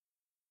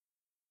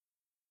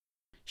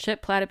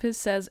Chip Platypus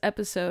Says,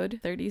 episode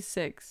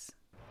 36.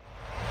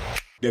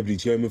 Deputy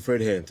Chairman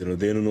Fred Hampton of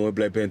the Illinois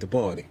Black Panther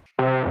Party.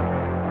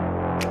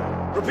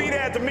 Repeat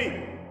after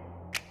me.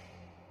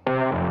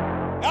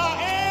 I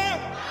am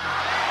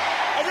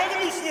a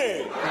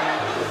revolutionary.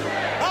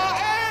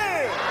 I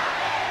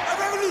am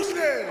a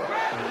revolutionary.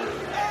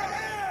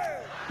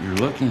 You're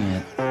looking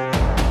at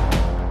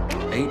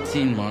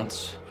 18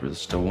 months for the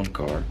stolen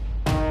car,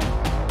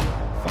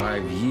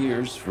 5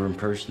 years for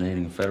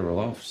impersonating a federal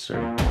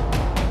officer,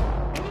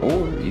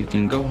 or you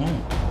can go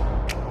home.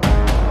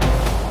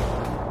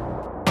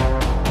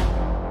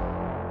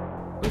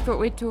 We thought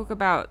we'd talk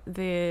about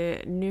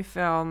the new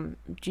film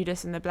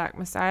Judas and the Black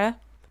Messiah.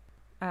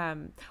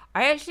 I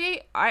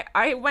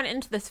went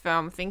into this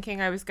film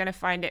thinking I was going to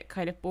find it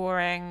kind of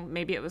boring.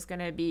 Maybe it was going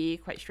to be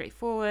quite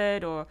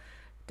straightforward or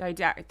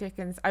didactic,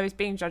 and I was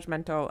being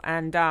judgmental.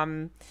 And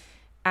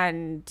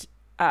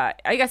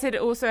I guess it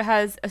also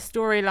has a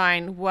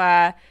storyline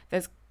where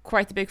there's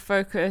quite a big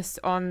focus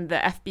on the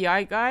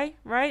FBI guy,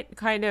 right?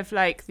 Kind of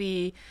like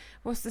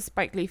what's the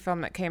Spike Lee film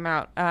that came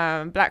out?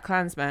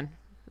 BlacKkKlansman.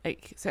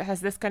 So it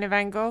has this kind of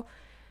angle,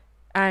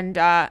 and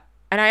I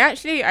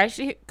actually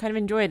kind of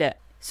enjoyed it.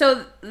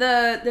 So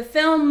the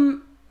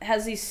film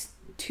has these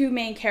two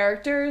main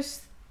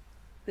characters.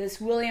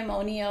 This William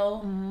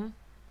O'Neill,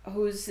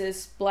 who's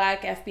this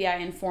black FBI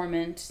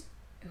informant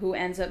who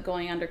ends up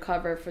going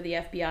undercover for the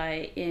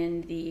FBI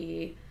in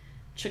the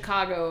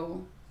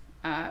Chicago,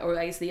 or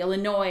I guess the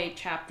Illinois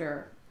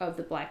chapter of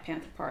the Black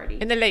Panther Party.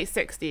 In the late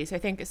 60s, I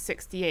think it's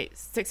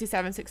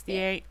 67,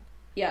 68.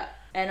 Yeah.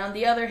 And on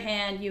the other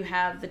hand, you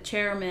have the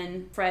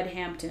chairman, Fred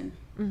Hampton.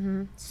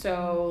 Mm-hmm.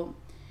 So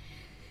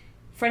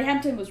Fred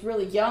Hampton was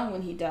really young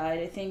when he died,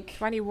 I think.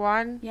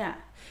 21? Yeah.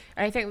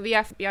 I think the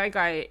FBI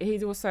guy, he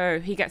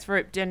gets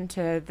roped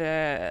into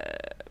the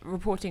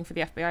reporting for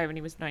the FBI when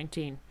he was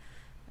 19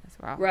 as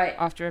well. Right.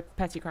 After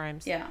petty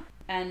crimes. Yeah.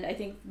 And I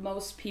think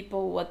most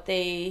people, what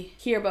they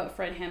hear about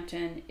Fred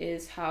Hampton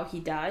is how he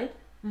died.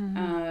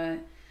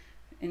 Mm-hmm.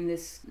 In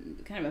this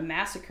kind of a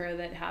massacre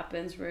that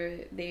happens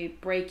where they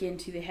break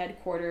into the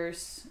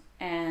headquarters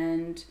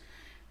and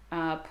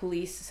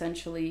police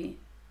essentially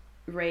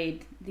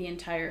raid the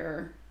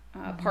entire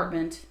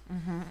apartment.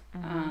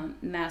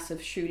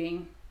 Massive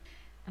shooting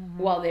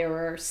while they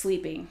were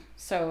sleeping.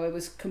 So it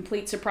was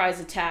complete surprise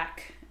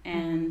attack.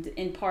 And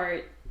in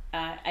part,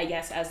 I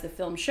guess as the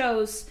film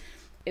shows,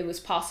 it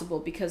was possible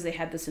because they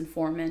had this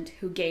informant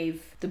who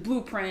gave the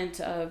blueprint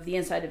of the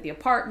inside of the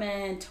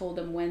apartment, told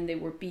them when they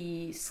would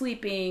be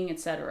sleeping,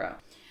 etc.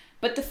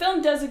 But the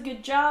film does a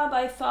good job,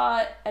 I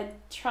thought,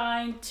 at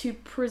trying to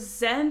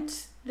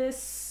present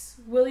this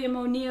William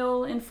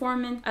O'Neill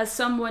informant as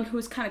someone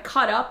who's kind of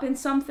caught up in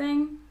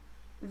something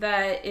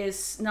that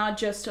is not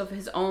just of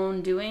his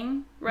own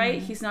doing, right?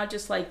 Mm-hmm. He's not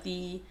just like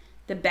the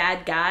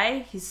bad guy.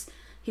 He's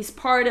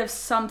part of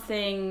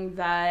something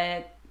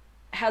that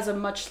has a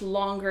much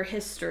longer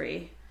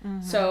history.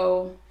 Mm-hmm.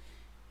 So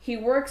he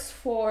works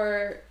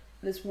for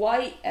this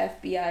white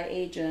FBI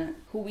agent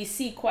who we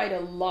see quite a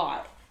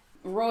lot,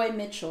 Roy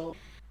Mitchell.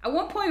 At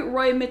one point,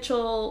 Roy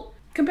Mitchell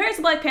compares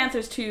the Black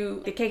Panthers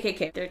to the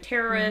KKK. They're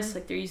terrorists,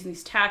 like they're using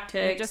these tactics.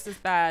 They're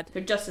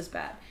just as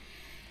bad.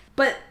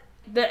 But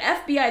the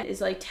FBI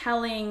is like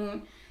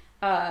telling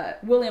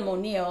William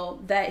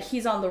O'Neill that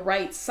he's on the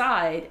right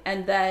side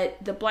and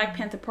that the Black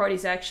Panther Party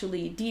is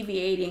actually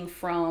deviating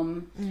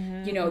from,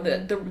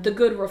 the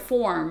good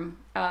reform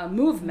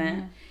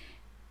movement.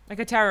 Like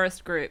a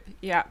terrorist group,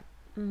 yeah.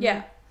 Mm-hmm.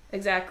 Yeah,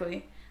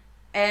 exactly.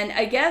 And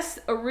I guess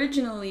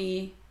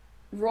originally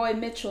Roy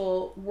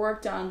Mitchell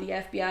worked on the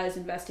FBI's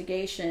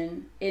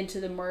investigation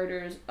into the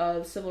murders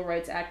of civil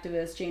rights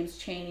activists James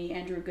Chaney,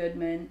 Andrew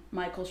Goodman,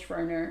 Michael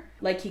Schwerner,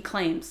 like he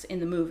claims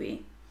in the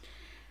movie.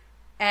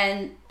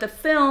 And the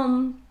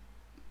film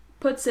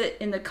puts it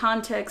in the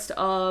context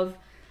of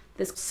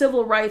this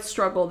civil rights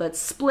struggle that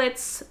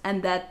splits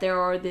and that there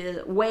are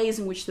the ways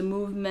in which the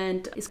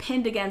movement is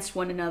pinned against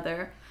one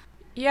another.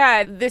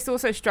 Yeah, this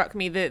also struck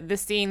me, the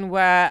scene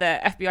where the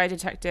FBI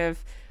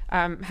detective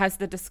has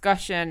the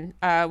discussion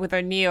with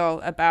O'Neill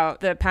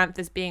about the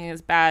Panthers being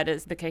as bad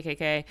as the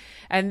KKK.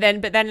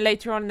 But then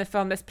later on in the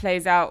film, this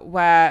plays out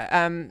where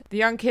the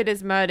young kid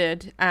is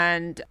murdered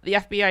and the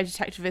FBI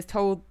detective is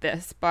told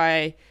this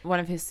by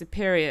one of his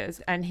superiors.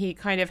 And he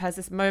kind of has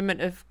this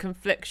moment of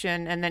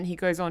confliction and then he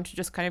goes on to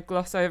just kind of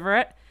gloss over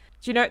it.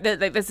 Do you know that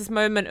there's this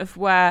moment of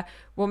where,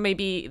 well,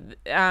 maybe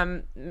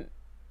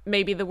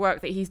the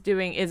work that he's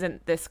doing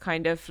isn't this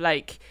kind of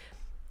like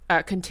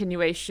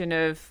continuation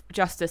of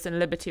justice and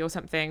liberty or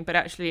something, but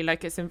actually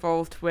like it's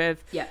involved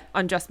with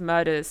unjust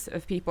murders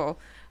of people.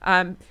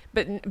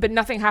 But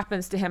nothing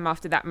happens to him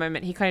after that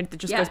moment. He kind of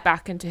just goes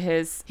back into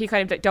he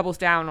kind of like doubles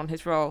down on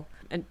his role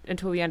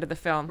until the end of the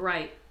film.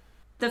 Right.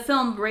 The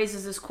film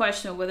raises this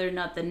question of whether or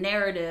not the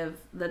narrative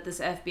that this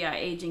FBI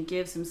agent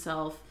gives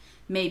himself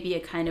may be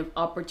a kind of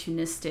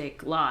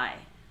opportunistic lie,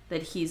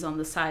 that he's on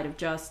the side of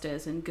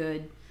justice and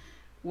good,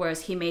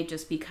 whereas he may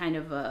just be kind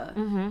of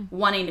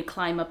wanting to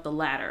climb up the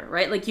ladder,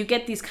 right? Like you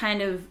get these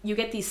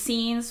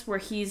scenes where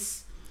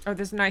he's Oh,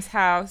 this nice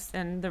house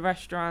and the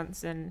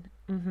restaurants and.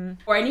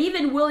 And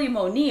even William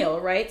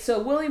O'Neill, right?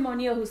 So William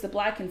O'Neill, who's the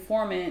black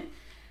informant,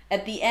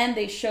 at the end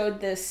they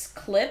showed this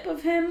clip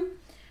of him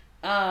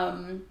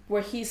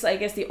where he's, I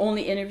guess, the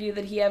only interview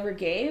that he ever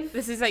gave.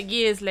 This is like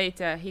years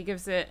later. He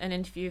gives an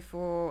interview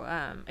for,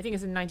 I think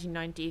it's in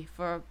 1990,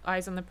 for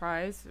Eyes on the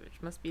Prize, which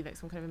must be like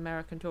some kind of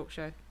American talk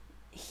show.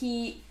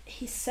 He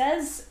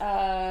says,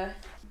 I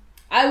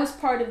was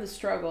part of the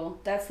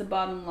struggle. That's the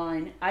bottom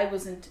line. I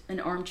wasn't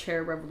an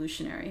armchair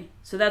revolutionary.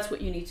 So that's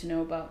what you need to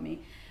know about me.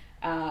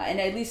 And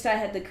at least I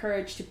had the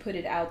courage to put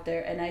it out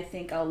there, and I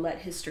think I'll let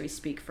history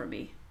speak for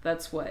me.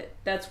 That's what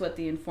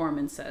the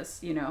informant says,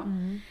 you know.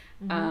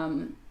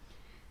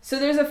 So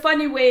there's a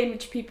funny way in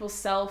which people's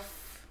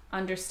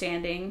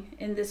self-understanding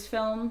in this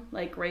film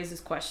like raises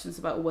questions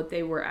about what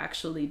they were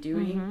actually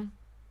doing.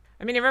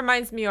 I mean, it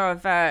reminds me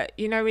of,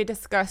 we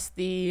discussed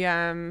the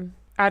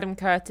Adam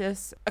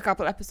Curtis a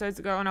couple episodes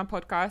ago on our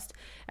podcast,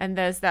 and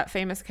there's that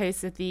famous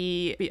case of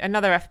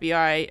another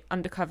FBI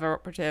undercover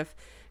operative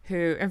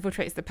who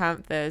infiltrates the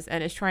Panthers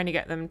and is trying to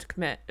get them to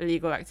commit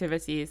illegal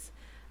activities.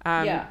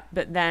 But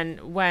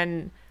then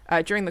when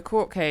during the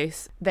court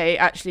case, they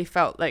actually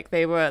felt like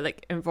they were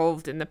like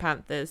involved in the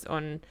Panthers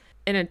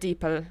in a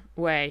deeper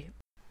way.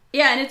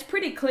 Yeah, and it's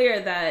pretty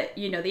clear that,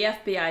 you know, the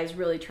FBI is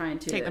really trying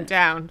to take them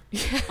down,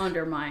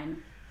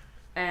 undermine.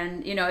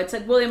 And, you know, it's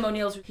like William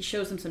O'Neill's, he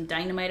shows them some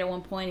dynamite at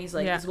one point. He's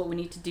like, this is what we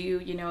need to do,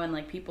 you know, and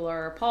like people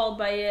are appalled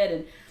by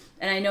it.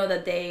 And I know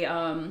that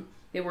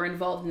they were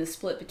involved in the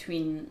split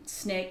between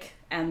SNCC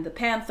and the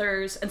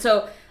Panthers. And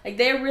so, like,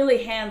 they're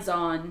really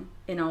hands-on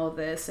in all of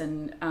this.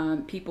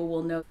 And people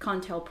will know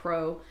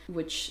CONTELPRO,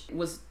 which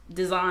was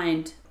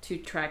designed to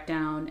track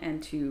down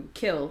and to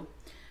kill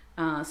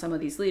some of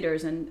these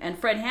leaders. And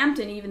Fred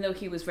Hampton, even though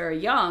he was very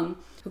young,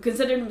 who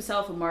considered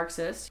himself a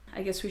Marxist,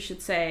 I guess we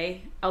should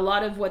say, a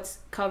lot of what's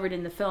covered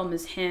in the film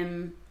is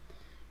him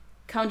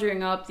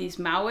conjuring up these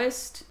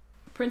Maoist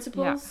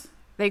principles.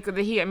 Yeah.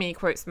 He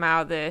quotes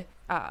Mao,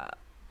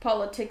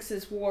 politics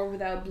is war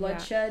without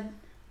bloodshed. Yeah.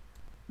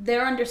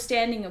 Their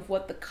understanding of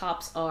what the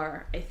cops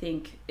are, I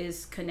think,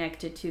 is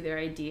connected to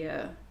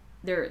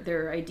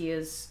their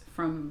ideas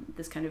from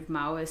this kind of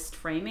Maoist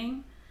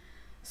framing.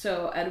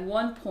 So at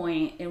one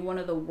point in one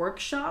of the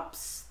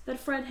workshops that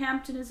Fred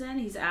Hampton is in,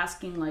 he's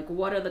asking, like,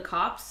 what are the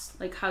cops?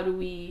 Like, how do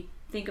we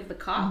think of the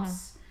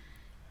cops?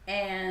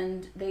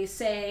 And they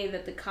say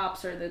that the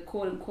cops are the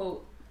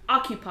quote-unquote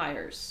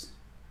occupiers.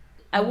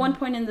 At one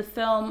point in the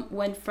film,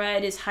 when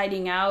Fred is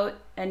hiding out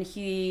and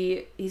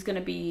he's going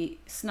to be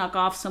snuck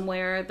off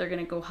somewhere, they're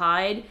going to go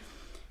hide,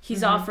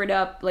 he's offered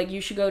up, like, you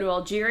should go to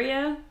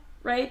Algeria,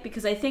 right?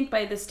 Because I think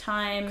by this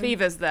time...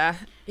 Cleaver's there.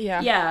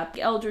 Yeah,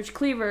 Eldridge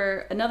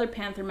Cleaver, another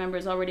Panther member,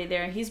 is already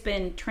there. He's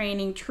been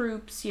training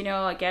troops, you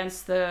know,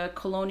 against the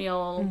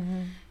colonial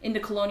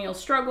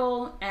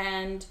struggle.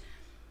 And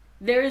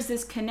there is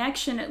this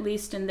connection, at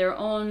least in their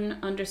own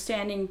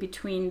understanding,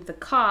 between the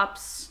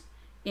cops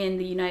in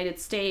the United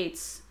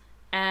States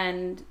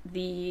and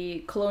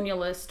the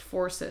colonialist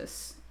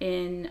forces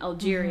in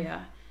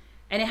Algeria.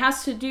 And it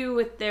has to do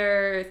with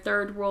their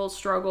third world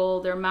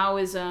struggle, their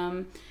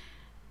Maoism,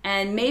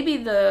 and maybe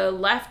the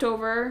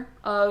leftover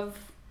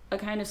of a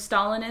kind of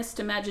Stalinist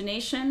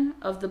imagination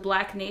of the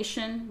black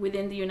nation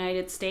within the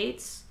United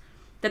States,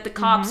 that the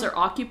cops are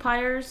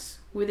occupiers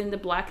within the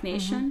black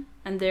nation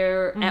and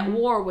they're at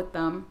war with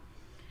them.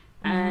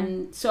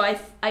 And so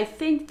I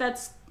think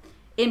that's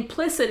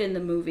implicit in the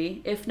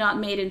movie, if not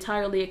made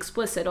entirely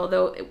explicit,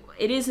 although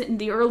it is in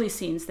the early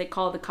scenes they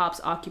call the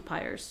cops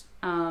occupiers.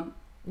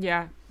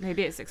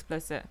 Maybe it's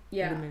explicit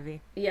in the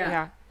movie.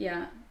 Yeah.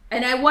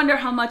 And I wonder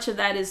how much of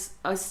that is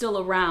still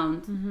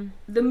around.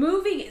 The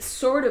movie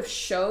sort of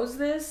shows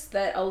this,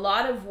 that a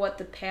lot of what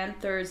the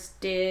Panthers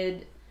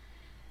did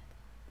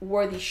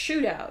were these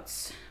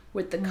shootouts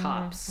with the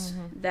cops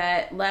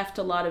that left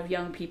a lot of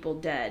young people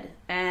dead.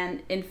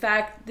 And in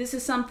fact, this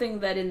is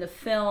something that in the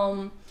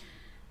film,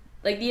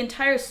 like the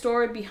entire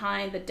story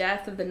behind the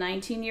death of the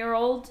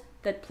 19-year-old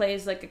that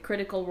plays like a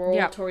critical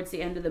role towards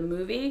the end of the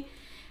movie,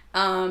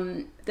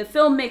 the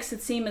film makes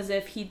it seem as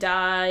if he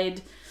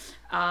died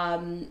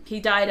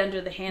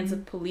under the hands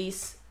of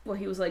police while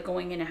he was like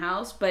going in a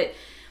house. But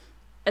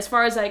as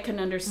far as I can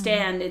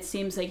understand, it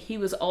seems like he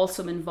was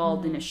also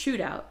involved in a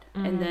shootout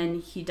and then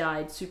he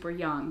died super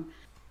young.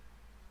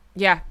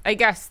 Yeah, I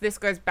guess this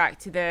goes back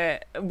to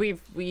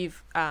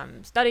we've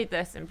studied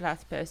this in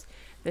Platypus,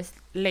 this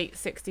late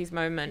 60s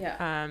moment,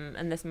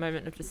 and this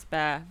moment of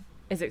despair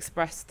is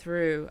expressed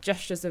through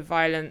gestures of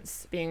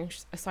violence being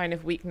a sign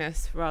of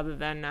weakness rather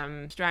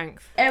than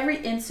strength. Every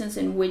instance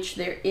in which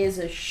there is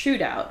a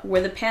shootout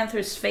where the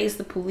Panthers face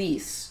the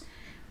police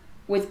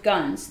with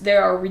guns, they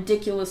are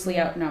ridiculously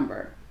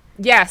outnumbered.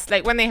 Yes,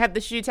 like when they had the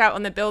shootout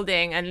on the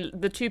building and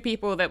the two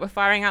people that were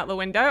firing out the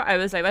window, I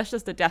was like, that's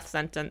just a death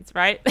sentence,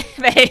 right?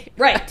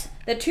 Right.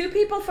 The two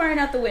people firing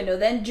out the window,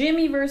 then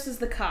Jimmy versus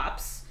the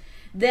cops,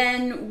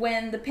 then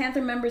when the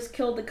Panther members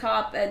killed the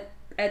cop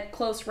at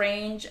close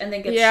range and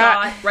then get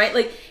shot, right?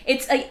 Like,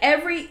 it's like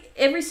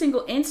every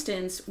single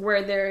instance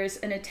where there's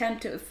an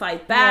attempt to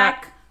fight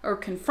back or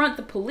confront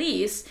the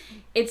police,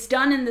 it's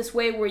done in this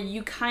way where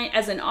you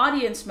as an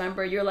audience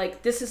member, you're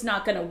like, this is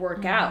not going to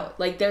work out.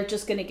 Like, they're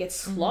just going to get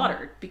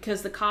slaughtered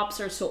because the cops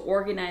are so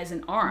organized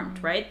and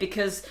armed, right?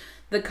 Because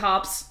the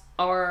cops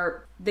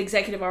are the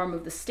executive arm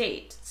of the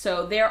state.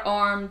 So they're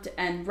armed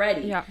and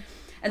ready. Yeah.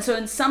 And so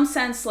in some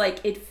sense, like,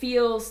 it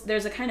feels,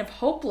 there's a kind of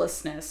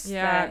hopelessness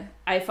that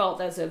I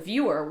felt as a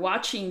viewer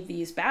watching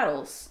these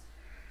battles.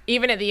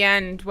 Even at the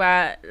end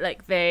where,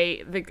 like,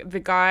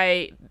 the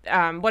guy,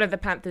 one of the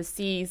Panthers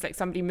sees, like,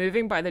 somebody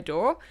moving by the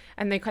door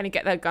and they kind of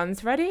get their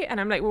guns ready. And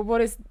I'm like, well,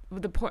 what is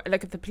the point?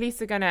 Like, if the police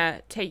are going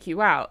to take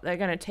you out, they're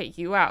going to take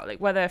you out. Like,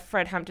 whether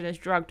Fred Hampton is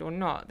drugged or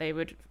not, they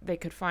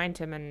could find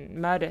him and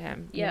murder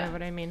him. You know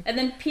what I mean? And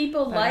then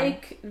people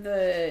like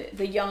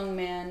the young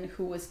man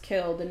who was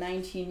killed, the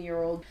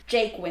 19-year-old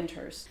Jake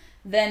Winters,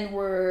 then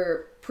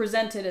were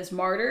presented as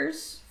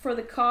martyrs for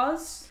the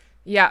cause.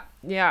 Yeah.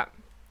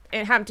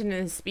 And Hampton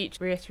in his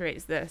speech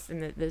reiterates this,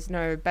 and that there's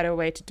no better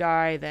way to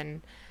die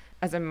than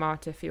as a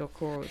martyr for your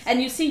cause.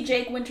 And you see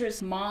Jake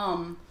Winters'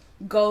 mom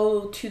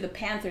go to the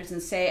Panthers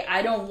and say,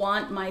 I don't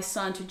want my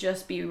son to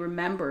just be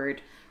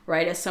remembered,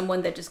 right, as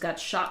someone that just got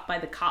shot by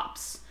the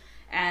cops.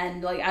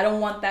 And, like, I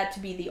don't want that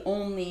to be the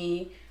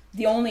only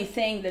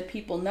thing that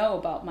people know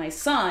about my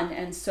son.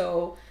 And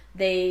so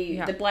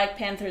the Black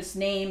Panthers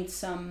named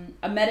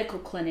a medical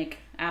clinic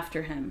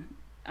after him.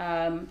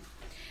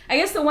 I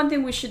guess the one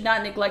thing we should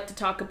not neglect to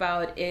talk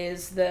about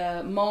is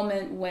the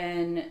moment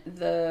when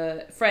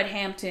the Fred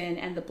Hampton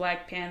and the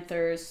Black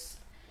Panthers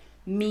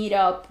meet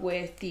up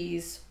with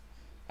these,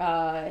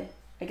 I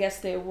guess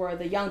they were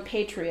the Young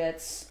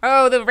Patriots.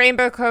 Oh, the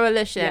Rainbow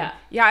Coalition.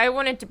 Yeah, I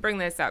wanted to bring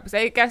this up because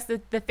I guess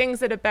the things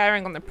that are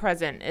bearing on the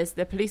present is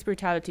the police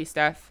brutality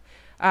stuff.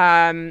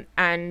 And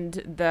then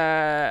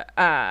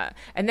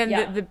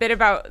the bit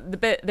about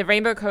the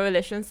Rainbow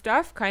Coalition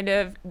stuff kind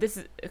of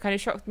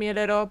shocked me a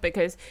little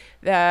because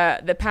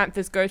the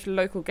Panthers go to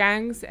local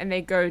gangs and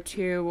they go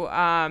to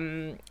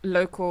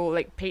local,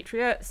 like,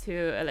 patriots who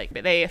are, like,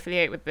 they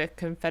affiliate with the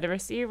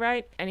Confederacy,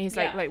 right? And he's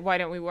like why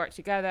don't we work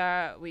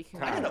together? We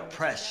can. I didn't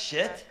oppress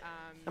shit.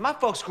 And my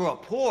folks grew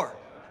up poor.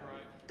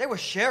 They were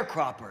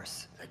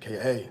sharecroppers.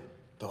 AKA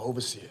the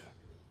overseer.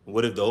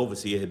 What if the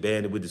overseer had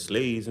banded with the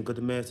slaves and cut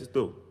the masters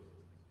through?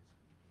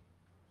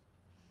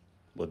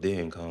 Well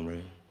then,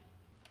 comrade,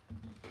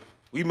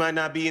 we might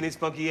not be in this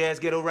funky ass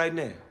ghetto right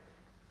now.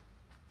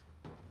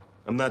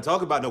 I'm not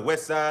talking about the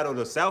west side or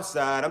the south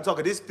side. I'm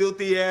talking this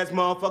filthy ass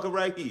motherfucker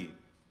right here.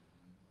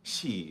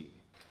 Shit.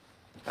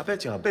 I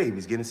bet y'all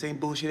babies getting the same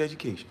bullshit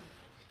education.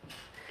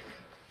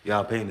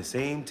 Y'all paying the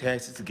same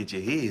taxes to get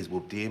your heads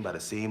whooped in by the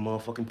same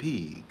motherfucking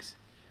pigs.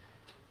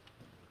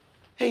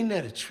 Ain't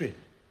that a trip?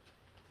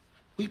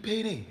 We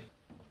pay them.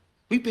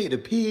 We pay the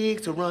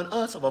pigs to run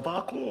us off of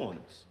our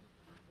corners.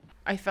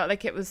 I felt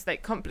like it was,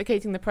 like,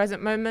 complicating the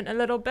present moment a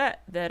little bit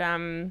that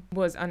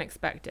was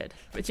unexpected.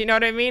 But you know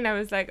what I mean? I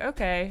was like,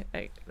 okay.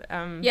 Like,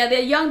 Yeah,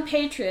 the Young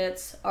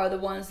Patriots are the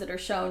ones that are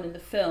shown in the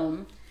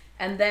film.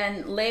 And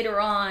then later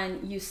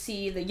on, you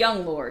see the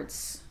Young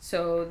Lords.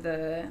 So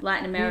the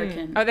Latin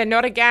American. Oh, they're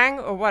not a gang?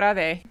 Or what are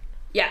they?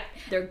 Yeah,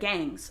 they're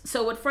gangs.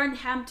 So what Fred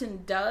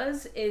Hampton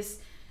does is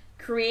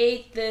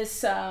create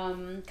this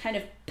kind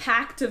of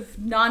pact of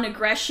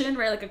non-aggression,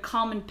 right? Like a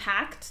common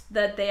pact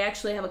that they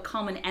actually have a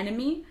common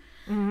enemy.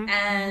 Mm-hmm.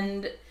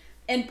 And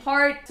in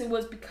part it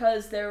was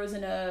because there was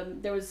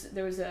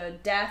a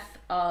death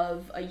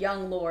of a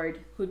young lord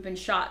who'd been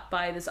shot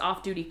by this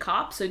off-duty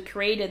cop, so it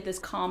created this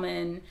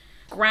common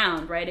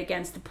ground, right,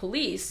 against the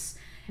police.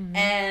 Mm-hmm.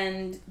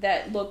 And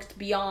that looked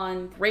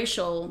beyond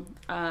racial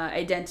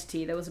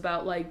identity. That was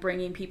about, like,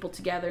 bringing people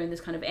together in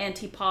this kind of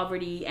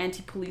anti-poverty,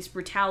 anti-police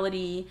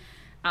brutality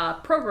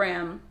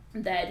program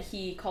that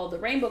he called the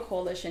Rainbow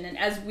Coalition. And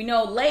as we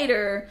know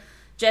later,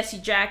 Jesse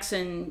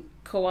Jackson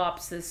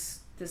co-opts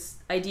this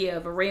idea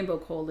of a Rainbow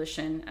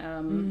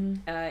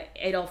Coalition.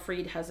 Adolf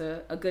Fried has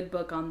a good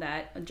book on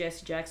that,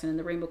 Jesse Jackson and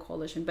the Rainbow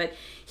Coalition. But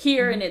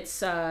here in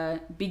its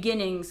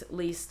beginnings, at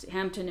least,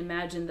 Hampton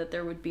imagined that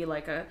there would be,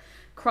 like, a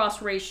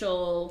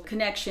cross-racial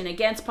connection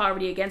against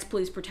poverty, against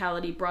police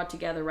brutality brought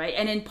together, right?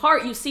 And in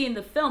part, you see in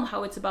the film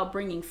how it's about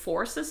bringing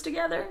forces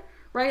together,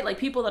 right? Like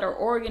people that are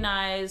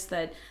organized,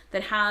 that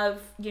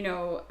have, you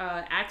know,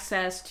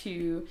 access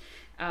to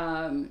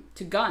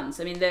guns.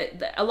 I mean,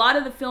 a lot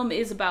of the film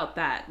is about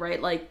that,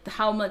 right? Like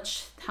how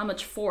much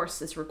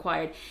force is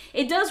required.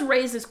 It does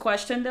raise this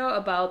question, though,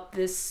 about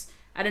this,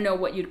 I don't know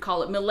what you'd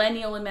call it,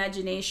 millennial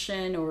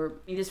imagination, or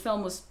this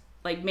film was,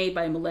 like, made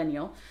by a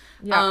millennial.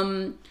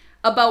 Yeah.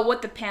 About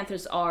what the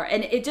Panthers are.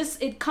 And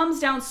it comes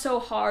down so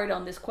hard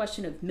on this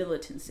question of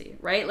militancy,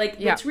 right? Like,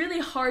 it's really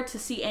hard to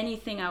see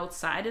anything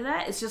outside of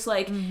that. It's just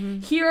like,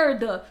 here are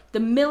the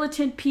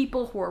militant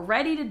people who are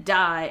ready to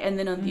die. And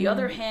then on the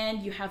other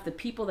hand, you have the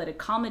people that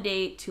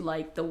accommodate to,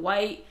 like, the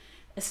white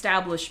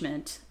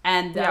establishment.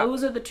 And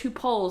those are the two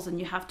poles,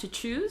 and you have to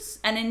choose.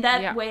 And in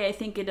that way, I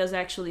think it does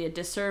actually a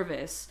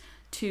disservice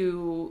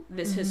to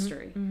this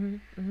history.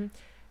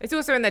 It's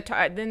also in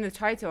the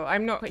title.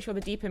 I'm not quite sure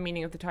the deeper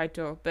meaning of the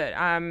title, but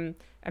and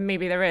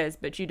maybe there is.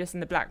 But Judas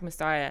and the Black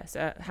Messiah,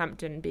 so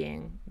Hampton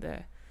being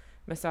the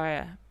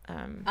Messiah.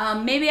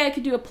 Maybe I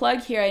could do a plug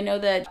here. I know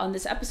that on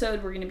this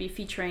episode we're going to be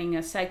featuring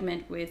a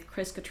segment with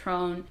Chris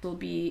Catrone. We'll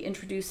be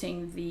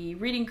introducing the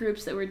reading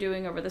groups that we're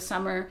doing over the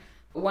summer.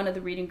 One of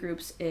the reading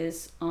groups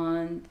is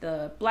on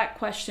the Black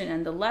question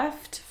and the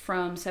left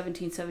from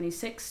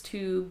 1776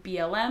 to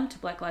BLM, to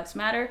Black Lives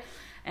Matter.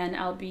 And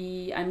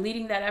I'm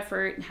leading that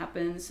effort. It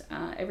happens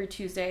every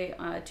Tuesday,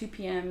 2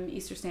 p.m.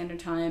 Eastern Standard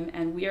Time.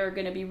 And we are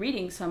going to be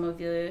reading some of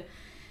the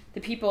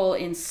people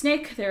in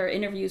SNCC. There are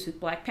interviews with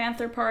Black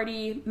Panther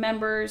Party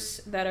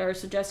members that are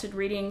suggested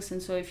readings. And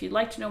so if you'd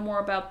like to know more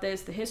about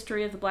this, the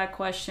history of the Black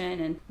question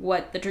and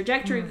what the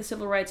trajectory of the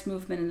civil rights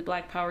movement and the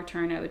Black Power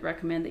turn, I would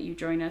recommend that you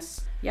join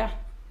us. Yeah.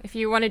 If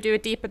you want to do a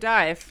deeper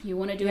dive. A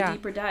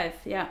deeper dive,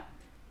 yeah.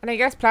 And I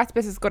guess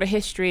Platypus has got a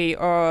history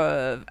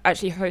of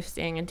actually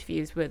hosting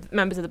interviews with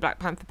members of the Black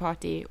Panther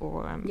Party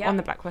or on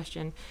the Black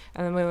question.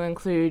 And then we'll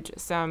include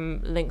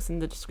some links in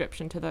the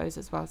description to those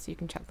as well, so you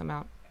can check them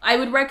out. I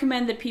would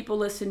recommend that people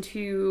listen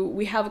to,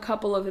 we have a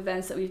couple of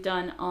events that we've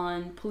done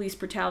on police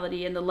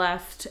brutality and the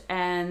left,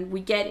 and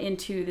we get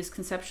into this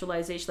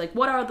conceptualization, like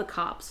what are the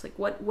cops? Like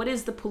what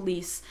is the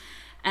police?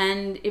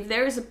 And if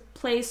there is a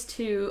place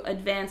to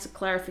advance a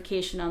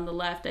clarification on the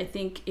left, I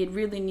think it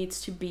really needs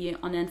to be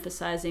on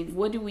emphasizing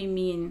what do we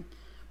mean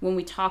when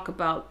we talk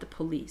about the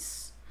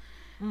police?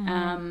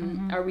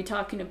 Are we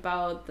talking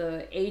about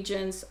the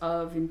agents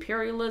of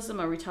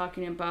imperialism? Are we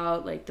talking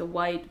about like the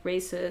white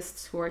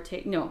racists who are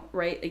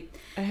like,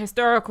 a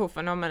historical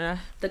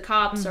phenomena. The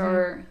cops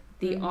are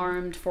the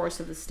armed force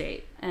of the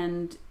state.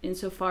 And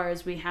insofar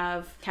as we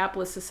have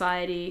capitalist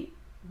society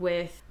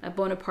with a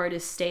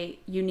Bonapartist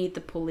state, you need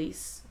the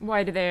police.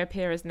 Why do they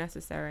appear as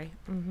necessary?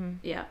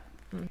 Yeah.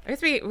 I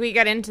guess we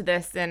get into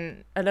this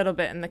in a little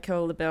bit in the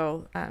Kill the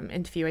Bill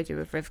interview I do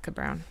with Rivka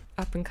Brown,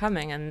 up and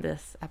coming in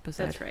this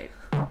episode. That's right.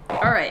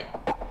 All right.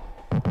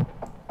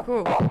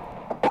 Cool.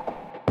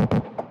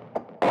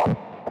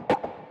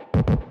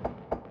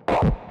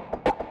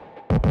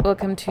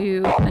 Welcome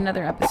to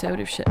another episode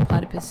of Shit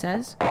Platypus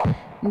Says.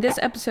 In this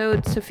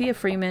episode, Sophia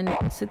Freeman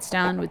sits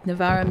down with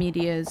Novara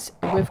Media's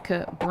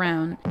Rivka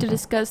Brown to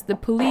discuss the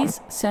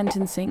police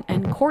sentencing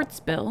and courts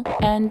bill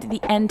and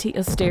the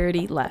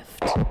anti-austerity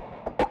left.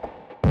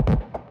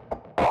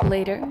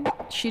 Later,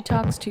 she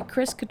talks to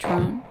Chris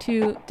Catrone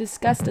to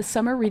discuss the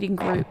summer reading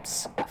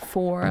groups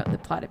for the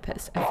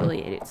Platypus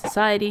Affiliated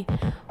Society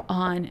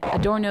on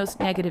Adorno's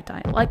Negative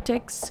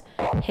Dialectics,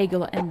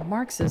 Hegel and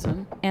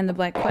Marxism, and the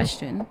Black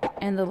Question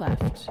and the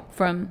Left,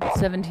 from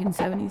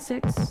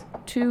 1776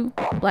 to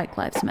Black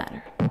Lives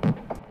Matter.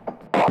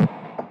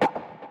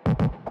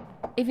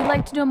 If you'd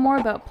like to know more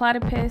about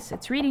Platypus,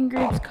 its reading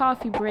groups,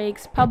 coffee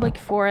breaks, public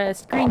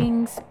forest,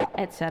 greenings,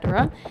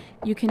 etc.,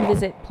 you can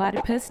visit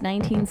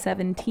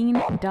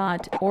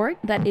platypus1917.org.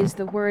 That is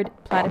the word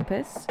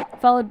platypus,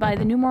 followed by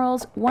the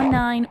numerals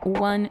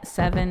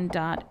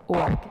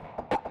 1917.org.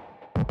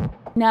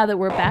 Now that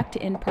we're back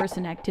to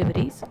in-person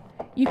activities,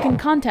 you can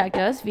contact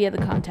us via the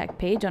contact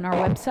page on our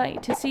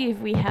website to see if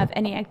we have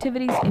any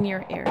activities in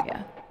your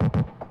area.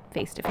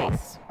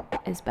 Face-to-face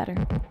is better,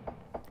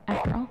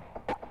 after all,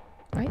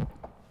 right?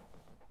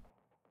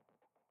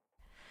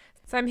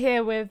 So I'm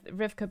here with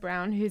Rivka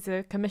Brown, who's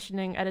a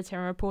commissioning editor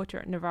and reporter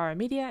at Novara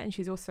Media, and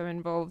she's also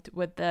involved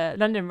with the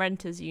London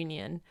Renters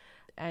Union,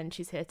 and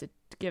she's here to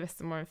give us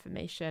some more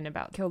information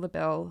about Kill the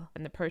Bill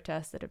and the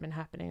protests that have been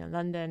happening in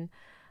London.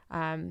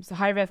 So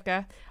hi,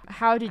 Rivka.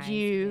 How did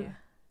you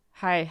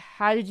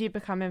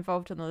become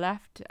involved on the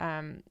left,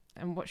 and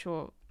what's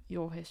your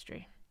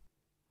history?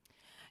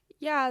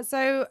 Yeah,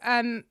 so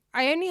I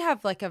only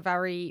have like a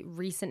very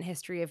recent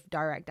history of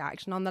direct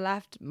action on the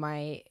left.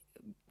 My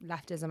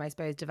leftism, I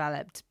suppose,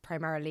 developed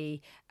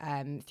primarily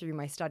through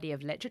my study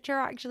of literature,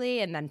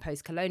 actually, and then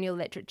post-colonial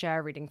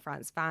literature, reading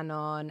Frantz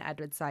Fanon,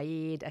 Edward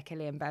Said,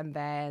 Achille Mbembe,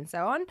 and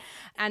so on,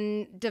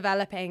 and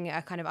developing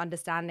a kind of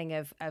understanding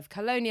of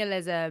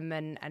colonialism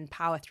and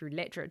power through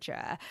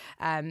literature.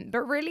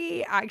 But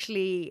really,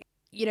 actually,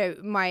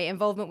 my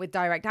involvement with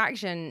direct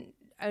action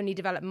only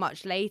developed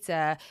much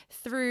later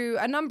through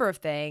a number of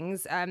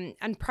things, and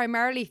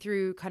primarily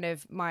through kind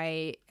of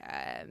my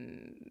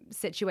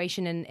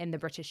situation in the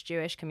British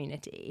Jewish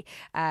community.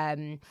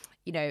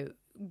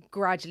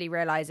 Gradually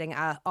realizing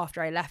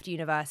after I left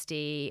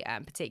university,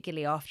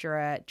 particularly after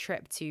a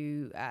trip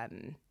to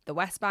the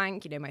West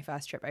Bank, my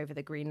first trip over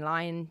the Green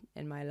Line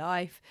in my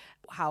life,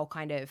 how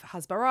kind of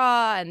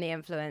Hasbara and the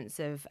influence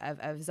of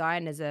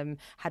Zionism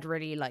had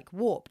really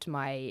warped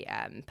my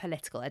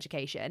political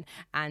education.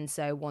 And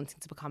so wanting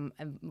to become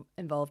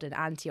involved in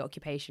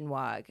anti-occupation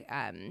work,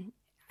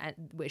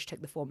 which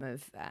took the form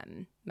of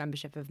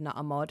membership of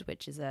Na'amod,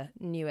 which is a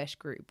newish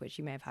group, which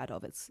you may have heard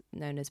of. It's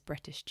known as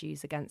British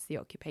Jews Against the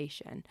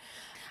Occupation.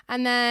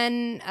 And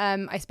then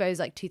I suppose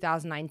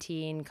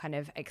 2019 kind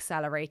of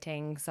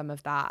accelerating some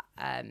of that,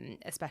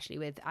 especially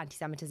with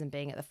anti-Semitism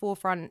being at the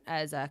forefront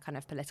as a kind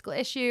of political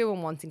issue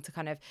and wanting to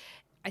kind of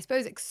I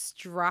suppose,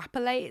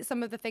 extrapolate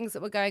some of the things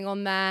that were going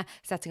on there,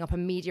 setting up a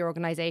media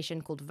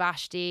organization called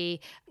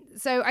Vashti.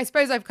 So I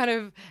suppose I've kind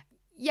of,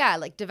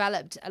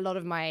 developed a lot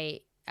of my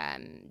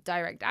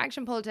direct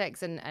action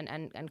politics and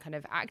kind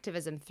of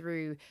activism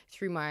through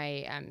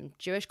my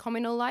Jewish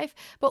communal life,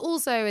 but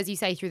also, as you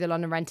say, through the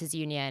London Renters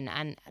Union,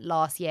 and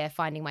last year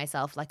finding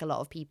myself, like a lot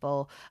of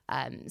people,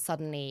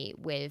 suddenly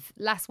with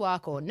less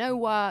work or no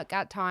work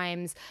at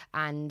times,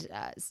 and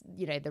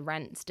the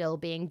rent still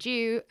being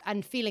due,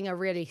 and feeling a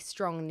really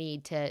strong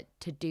need to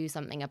do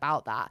something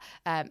about that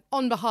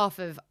on behalf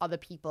of other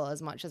people as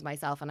much as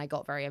myself. And I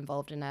got very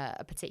involved in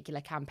a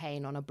particular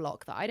campaign on a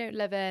block that I don't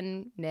live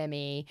in near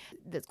me,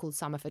 that's called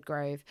Summerford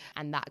Grove,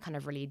 and that kind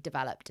of really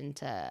developed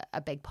into a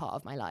big part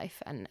of my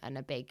life, and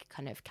a big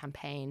kind of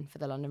campaign for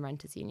the London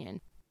Renters Union.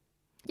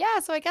 Yeah,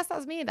 so I guess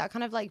that's me. That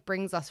kind of like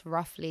brings us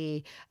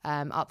roughly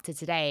up to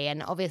today.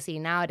 And obviously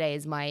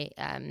nowadays my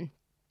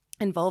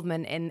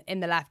involvement in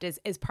the left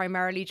is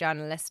primarily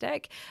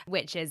journalistic,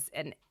 which is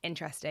an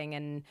interesting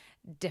and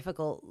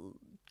difficult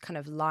kind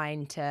of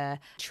line to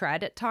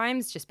tread at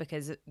times, just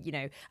because,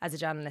 as a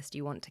journalist,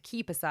 you want to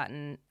keep a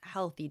certain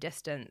healthy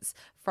distance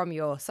from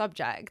your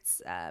subjects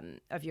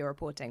of your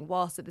reporting,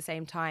 whilst at the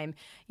same time,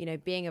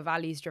 being a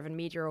values-driven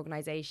media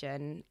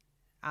organization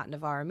at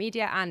Novara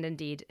Media, and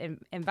indeed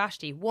in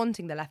Vashti,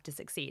 wanting the left to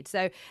succeed.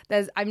 So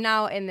I'm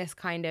now in this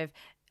kind of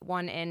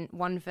one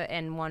foot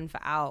in, one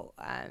foot out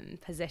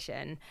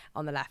position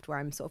on the left, where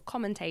I'm sort of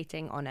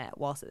commentating on it,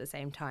 whilst at the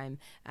same time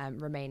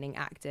remaining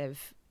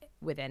active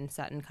within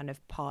certain kind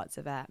of parts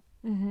of it.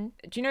 Mm-hmm.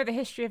 Do you know the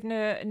history of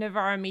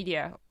Novara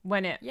Media,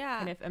 when it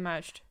kind of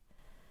emerged?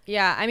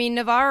 Yeah, I mean,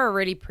 Novara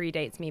really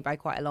predates me by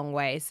quite a long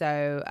way.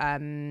 So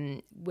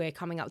we're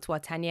coming up to our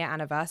 10-year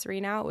anniversary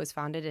now. It was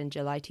founded in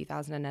July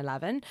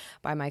 2011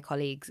 by my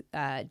colleagues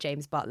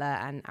James Butler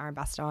and Aaron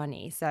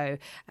Bastani. So,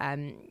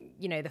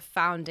 the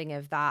founding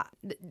of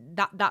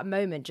that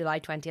moment, July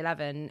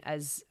 2011,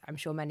 as I'm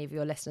sure many of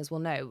your listeners will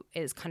know,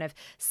 is kind of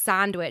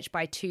sandwiched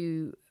by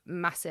two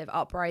massive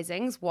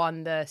uprisings.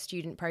 One, the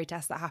student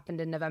protest that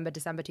happened in November,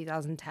 December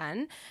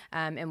 2010,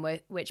 in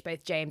which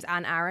both James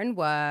and Aaron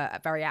were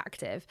very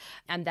active.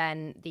 And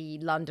then the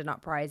London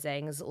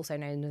uprisings, also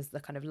known as the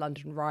kind of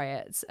London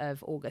riots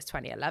of August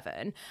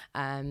 2011.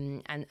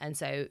 And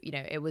so,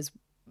 it was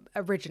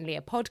originally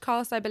a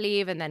podcast, I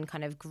believe, and then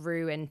kind of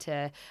grew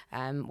into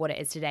what it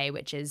is today,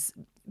 which is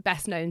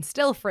best known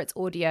still for its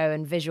audio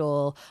and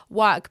visual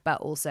work, but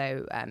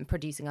also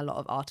producing a lot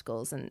of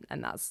articles, and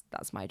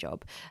that's my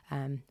job,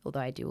 although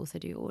I do also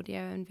do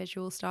audio and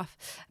visual stuff.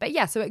 But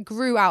yeah, so it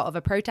grew out of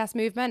a protest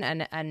movement,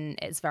 and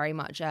it's very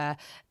much a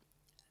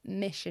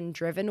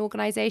mission-driven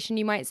organization,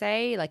 you might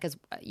say, like, as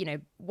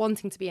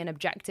wanting to be an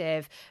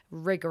objective,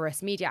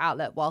 rigorous media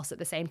outlet, whilst at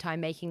the same time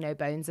making no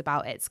bones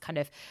about its kind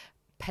of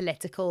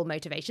political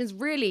motivations.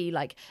 Really,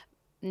 like,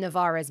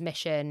 Novara's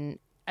mission,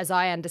 as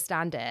I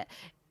understand it,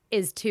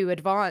 is to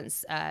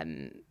advance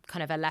kind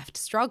of a left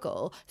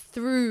struggle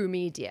through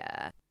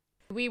media.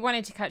 We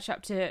wanted to catch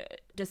up to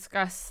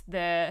discuss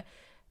the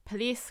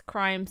Police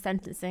Crime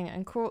Sentencing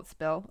and Courts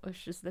Bill,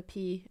 which is the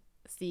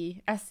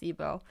PCSC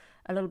bill,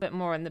 a little bit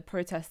more, in the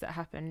protest that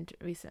happened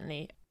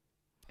recently.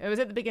 It was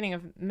at the beginning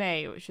of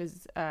May, which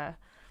is a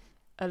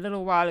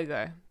little while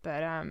ago,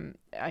 but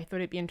I thought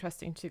it'd be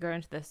interesting to go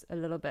into this a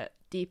little bit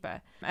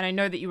deeper. And I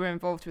know that you were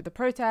involved with the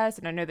protest,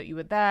 and I know that you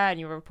were there and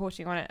you were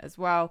reporting on it as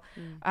well.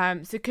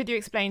 So could you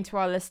explain to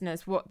our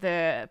listeners what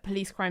the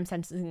Police Crime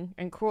Sentencing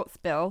and Courts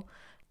Bill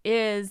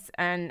is,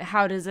 and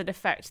how does it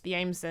affect the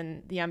aims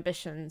and the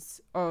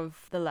ambitions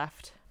of the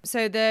left?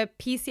 So the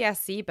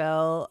PCSC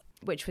bill,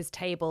 which was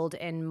tabled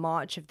in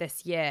March of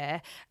this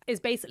year, is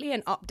basically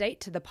an update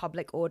to the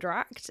Public Order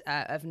Act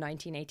of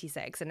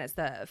 1986, and it's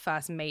the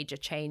first major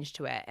change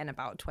to it in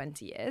about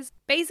 20 years.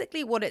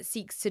 Basically, what it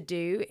seeks to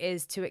do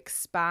is to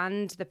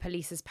expand the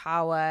police's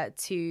power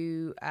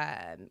to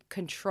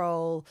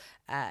control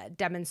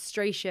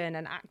demonstration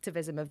and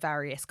activism of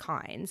various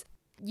kinds,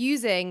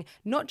 using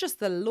not just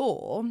the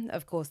law.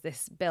 Of course,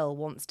 this bill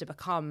wants to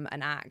become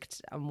an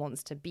act and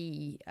wants to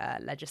be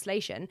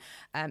legislation,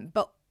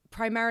 but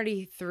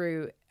primarily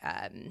through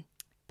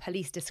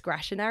police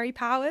discretionary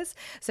powers.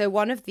 So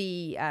one of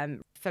the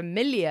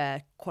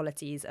familiar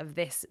qualities of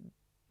this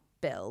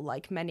bill,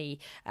 like many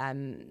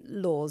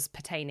laws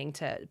pertaining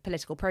to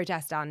political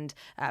protest and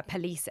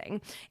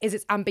policing, is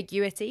its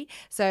ambiguity.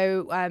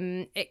 So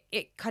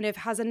it kind of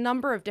has a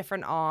number of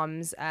different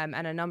arms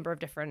and a number of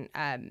different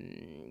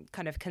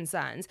kind of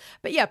concerns.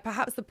 But yeah,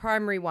 perhaps the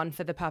primary one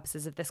for the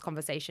purposes of this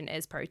conversation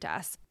is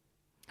protest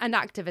and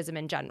activism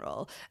in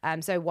general.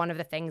 So one of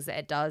the things that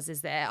it does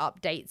is that it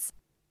updates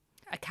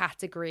a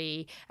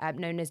category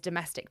known as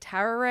domestic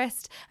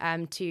terrorist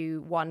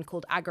to one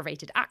called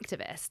aggravated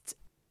activist.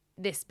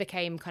 This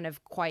became kind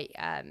of quite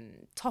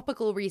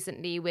topical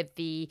recently with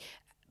the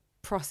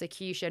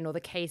prosecution or the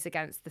case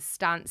against the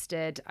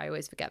Stansted, I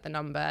always forget the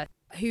number,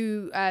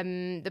 who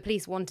the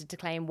police wanted to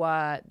claim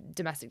were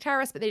domestic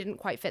terrorists, but they didn't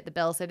quite fit the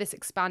bill. So this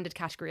expanded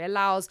category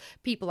allows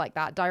people like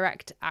that,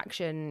 direct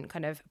action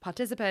kind of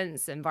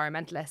participants,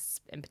 environmentalists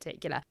in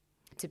particular,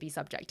 to be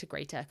subject to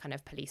greater kind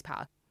of police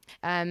power.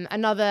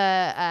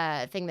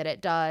 Another thing that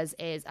it does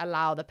is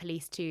allow the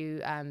police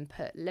to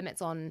put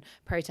limits on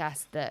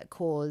protests that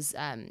cause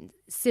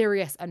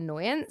serious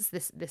annoyance,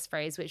 this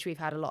phrase which we've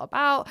had a lot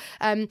about.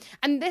 And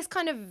this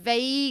kind of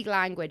vague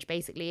language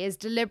basically is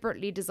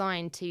deliberately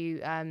designed to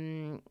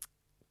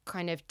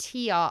kind of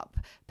tee up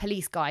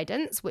police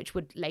guidance, which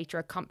would later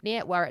accompany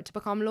it were it to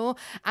become law,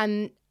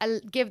 and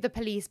give the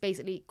police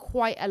basically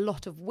quite a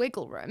lot of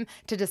wiggle room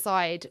to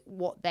decide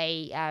what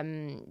they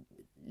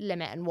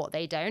limit and what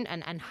they don't,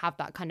 and have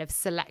that kind of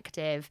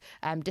selective,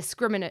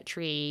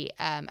 discriminatory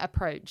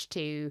approach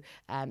to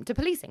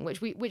policing,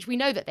 which we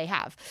know that they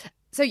have.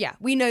 So yeah,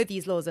 we know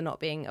these laws are not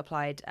being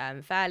applied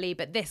fairly,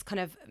 but this kind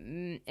of,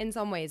 in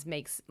some ways,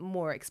 makes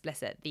more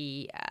explicit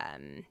the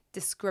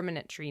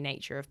discriminatory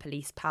nature of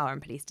police power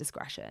and police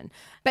discretion.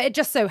 But it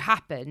just so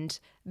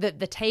happened that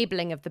the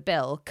tabling of the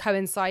bill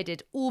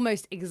coincided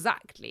almost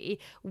exactly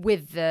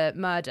with the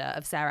murder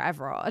of Sarah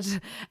Everard.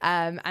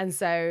 And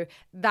so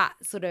that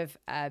sort of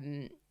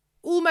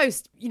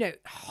almost,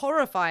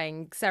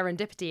 horrifying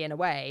serendipity in a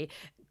way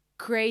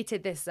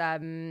created this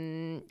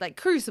like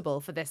crucible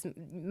for this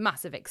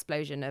massive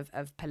explosion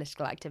of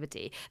political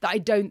activity that I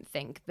don't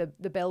think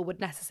the bill would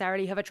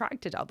necessarily have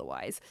attracted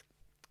otherwise.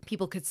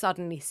 People could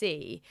suddenly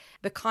see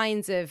the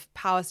kinds of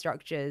power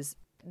structures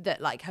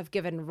that have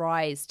given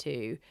rise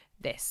to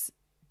this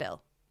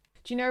bill.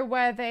 Do you know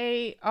where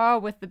they are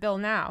with the bill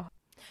now?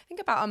 I think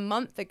about a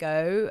month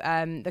ago,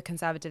 the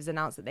Conservatives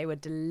announced that they were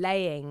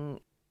delaying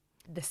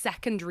the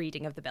second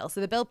reading of the bill. So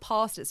the bill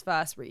passed its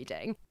first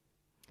reading,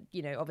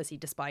 obviously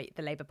despite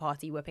the Labour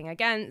Party whipping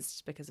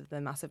against because of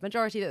the massive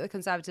majority that the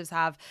Conservatives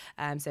have.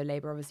 So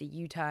Labour obviously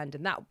U-turned,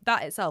 and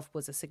that itself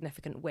was a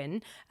significant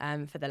win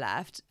for the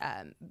left.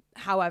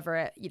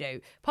 However,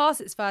 it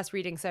passed its first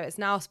reading, so it's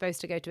now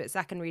supposed to go to its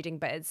second reading,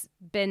 but it's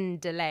been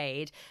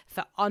delayed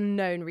for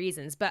unknown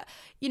reasons. But,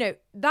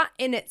 that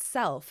in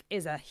itself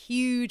is a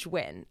huge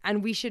win,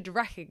 and we should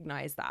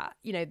recognise that.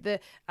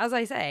 As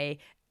I say,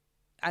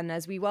 and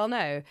as we well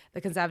know, the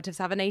Conservatives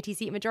have an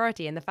 80-seat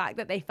majority, and the fact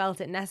that they felt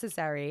it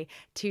necessary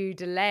to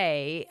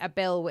delay a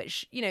bill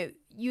which,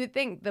 you would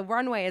think the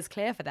runway is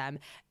clear for them,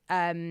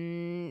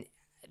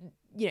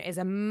 is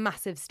a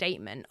massive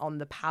statement on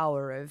the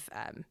power of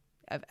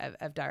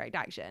direct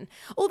action.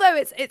 Although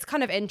it's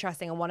kind of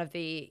interesting, and one of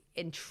the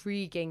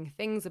intriguing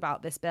things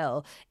about this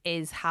bill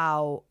is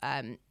how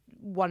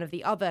one of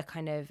the other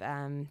kind of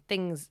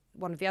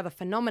one of the other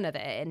phenomena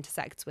that it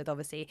intersects with,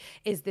 obviously,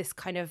 is this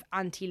kind of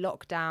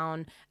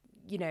anti-lockdown,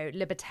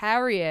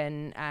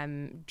 libertarian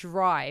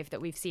drive that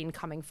we've seen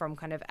coming from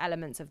kind of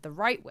elements of the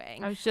right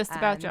wing. I was just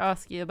about to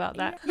ask you about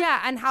that.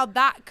 Yeah, and how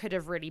that could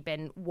have really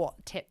been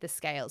what tipped the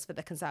scales for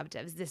the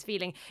Conservatives. This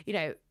feeling,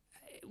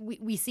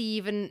 we see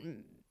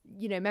even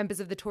members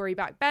of the Tory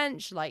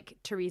backbench like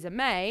Theresa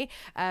May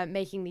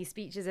making these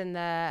speeches in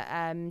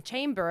the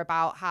chamber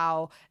about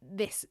how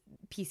this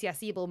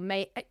PCSE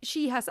bill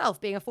she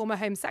herself being a former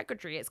Home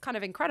Secretary, it's kind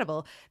of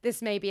incredible.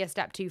 This may be a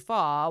step too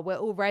far. We're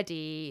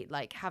already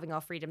having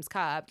our freedoms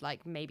curbed.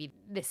 Maybe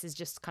this is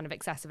just kind of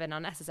excessive and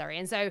unnecessary.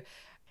 And so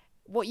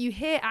what you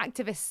hear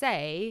activists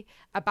say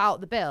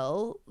about the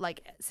bill,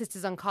 like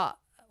Sisters Uncut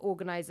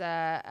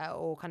organizer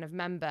or kind of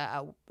member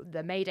at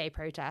the May Day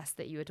protest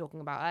that you were talking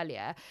about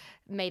earlier,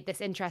 made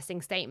this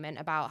interesting statement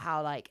about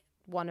how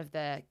one of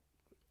the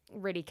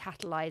really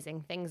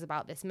catalyzing things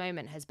about this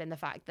moment has been the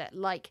fact that,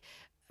 like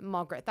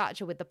Margaret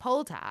Thatcher with the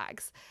poll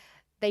tax,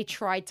 they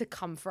tried to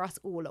come for us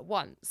all at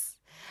once.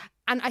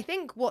 And I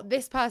think what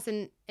this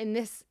person in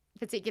this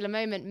particular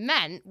moment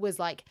meant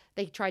was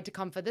they tried to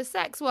come for the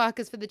sex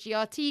workers, for the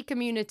GRT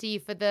community,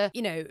 for the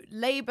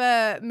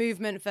labor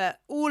movement, for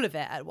all of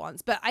it at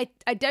once. But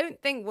I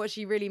don't think what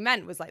she really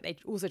meant was they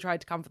also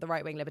tried to come for the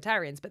right-wing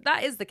libertarians, but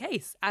that is the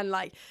case. And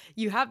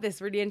you have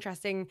this really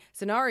interesting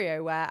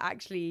scenario where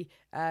actually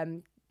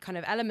kind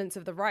of elements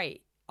of the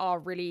right are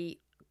really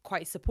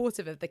quite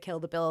supportive of the Kill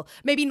the Bill,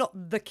 maybe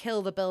not the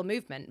Kill the Bill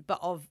movement, but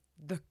of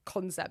the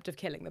concept of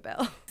killing the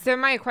bill. So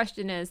my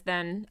question is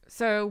then,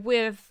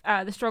 with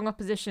the strong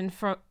opposition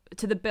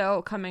to the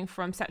bill coming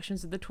from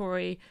sections of the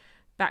Tory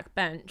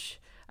backbench,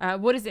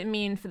 what does it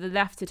mean for the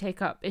left to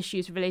take up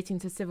issues relating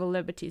to civil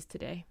liberties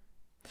today?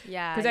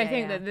 Yeah, because I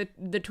think that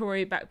the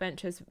Tory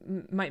backbenchers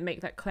might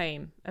make that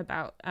claim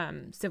about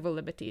civil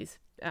liberties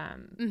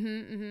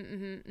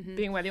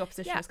being where the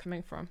opposition is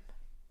coming from.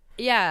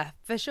 Yeah,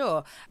 for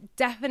sure.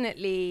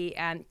 Definitely,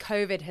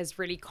 COVID has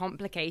really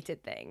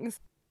complicated things.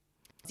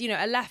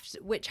 A left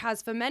which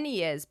has for many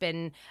years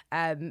been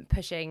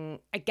pushing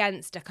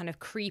against a kind of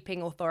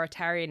creeping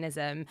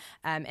authoritarianism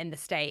in the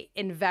state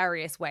in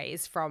various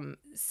ways, from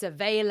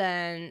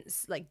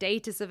surveillance,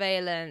 data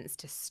surveillance,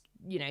 to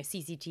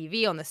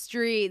CCTV on the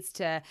streets,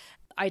 to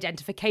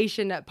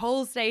identification at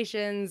poll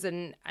stations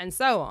and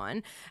so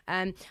on,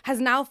 has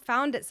now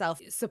found itself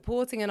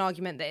supporting an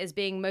argument that is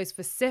being most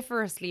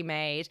vociferously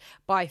made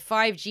by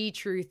 5G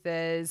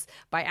truthers,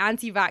 by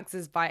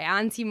anti-vaxxers, by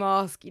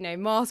anti-mask,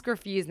 mask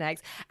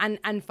refusenecks,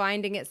 and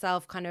finding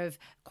itself kind of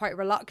quite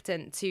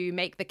reluctant to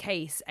make the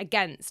case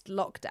against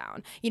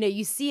lockdown.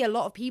 You see a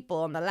lot of people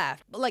on the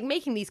left like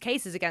making these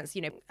cases against,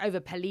 over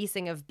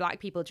policing of Black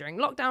people during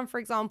lockdown, for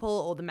example,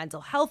 or the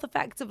mental health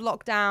effects of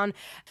lockdown,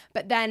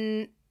 but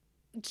then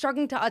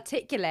struggling to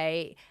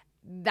articulate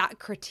that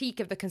critique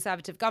of the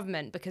Conservative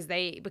government because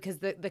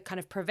the kind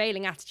of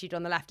prevailing attitude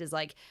on the left is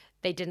like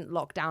they didn't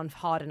lock down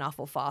hard enough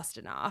or fast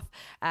enough.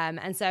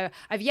 And so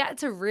I've yet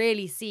to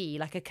really see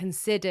like a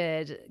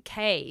considered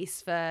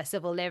case for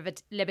civil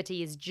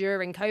liberties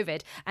during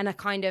COVID and a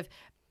kind of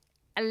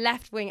a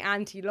left-wing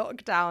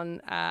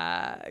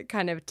anti-lockdown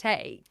kind of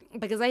take,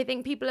 because I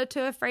think people are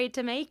too afraid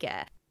to make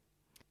it.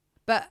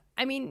 But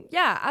I mean,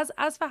 yeah,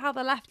 as for how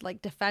the left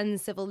like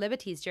defends civil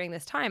liberties during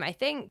this time, I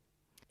think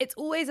it's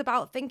always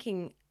about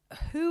thinking,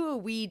 who are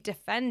we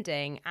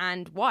defending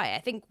and why? I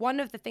think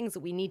one of the things that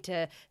we need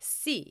to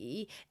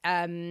see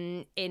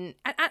and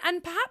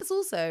perhaps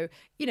also,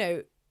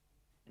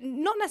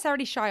 not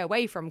necessarily shy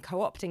away from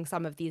co-opting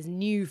some of these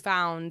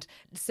newfound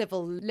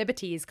civil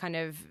liberties kind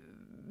of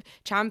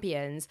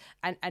champions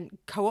and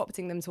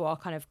co-opting them to our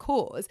kind of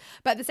cause,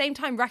 but at the same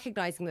time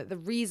recognizing that the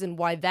reason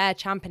why they're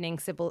championing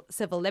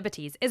civil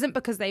liberties isn't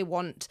because they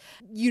want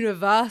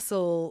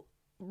universal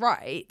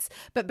rights,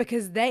 but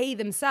because they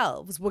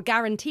themselves were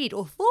guaranteed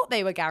or thought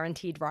they were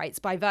guaranteed rights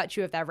by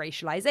virtue of their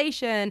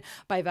racialization,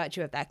 by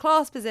virtue of their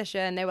class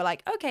position. They were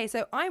like, okay,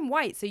 so I'm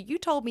white, so you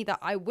told me that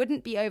I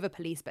wouldn't be over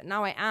policed, but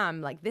now I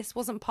am. Like, this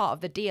wasn't part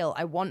of the deal.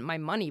 I want my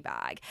money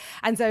back.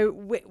 And so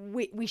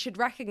we should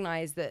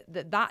recognize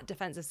that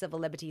defense of civil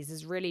liberties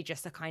is really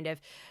just a kind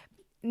of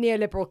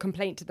neoliberal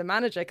complaint to the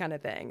manager kind of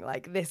thing.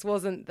 Like, this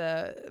wasn't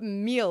the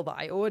meal that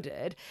I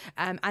ordered,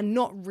 and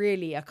not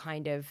really a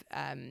kind of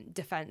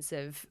defense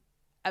of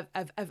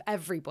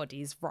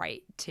everybody's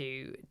right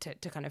to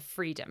kind of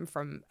freedom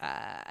from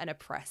an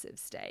oppressive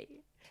state.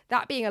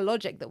 That being a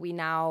logic that we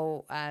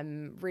now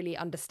really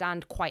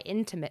understand quite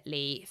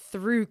intimately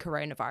through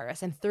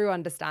coronavirus and through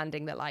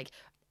understanding that, like,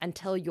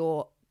 until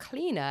your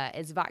cleaner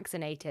is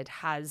vaccinated,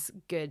 has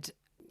good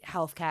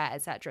healthcare,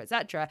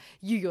 etc.,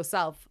 you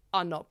yourself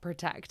are not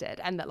protected,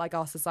 and that like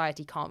our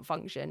society can't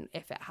function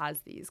if it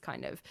has these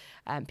kind of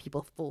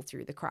people fall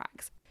through the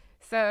cracks.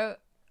 So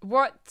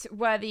what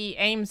were the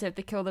aims of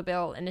the Kill the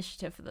Bill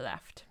initiative for the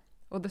left,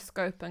 or the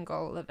scope and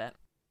goal of it?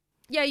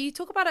 Yeah, you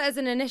talk about it as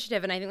an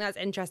initiative, and I think that's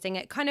interesting.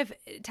 It kind of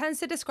tends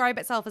to describe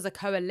itself as a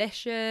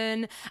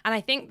coalition, and I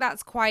think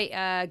that's quite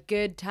a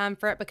good term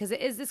for it, because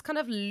it is this kind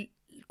of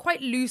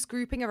quite loose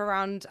grouping of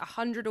around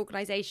 100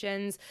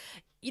 organizations.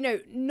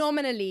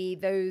 Nominally,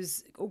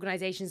 those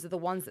organizations are the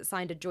ones that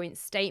signed a joint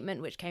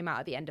statement, which came out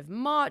at the end of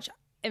March.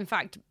 In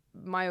fact,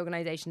 my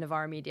organization,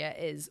 Novara Media,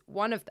 is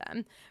one of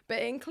them, but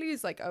it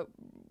includes like a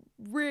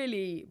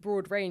really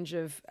broad range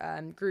of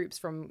groups,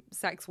 from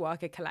sex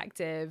worker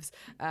collectives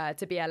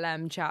to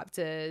BLM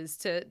chapters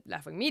to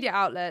left-wing media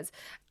outlets.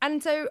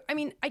 And so, I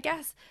mean, I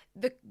guess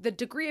the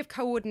degree of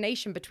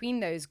coordination between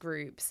those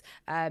groups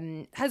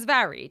has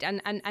varied,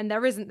 and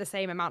there isn't the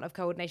same amount of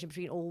coordination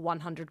between all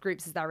 100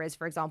 groups as there is,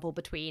 for example,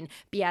 between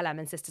BLM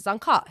and Sisters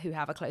Uncut, who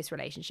have a close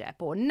relationship,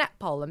 or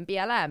Netpol and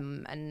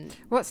BLM. And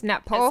what's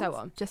Netpol? And so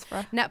on. Just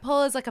for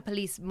Netpol is like a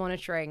police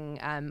monitoring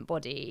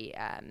body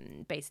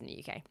based in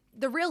the UK.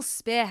 The real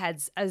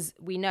spearheads, as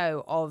we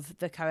know, of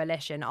the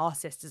coalition are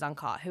Sisters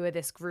Uncut, who are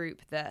this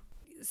group that,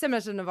 similar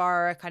to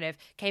Novara, kind of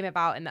came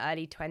about in the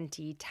early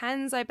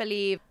 2010s, I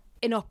believe,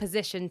 in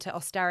opposition to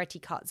austerity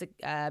cuts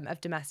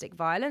of domestic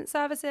violence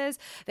services.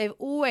 They've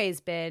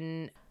always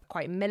been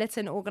quite a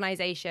militant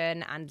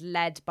organisation and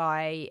led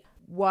by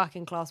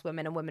working class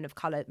women and women of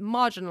colour,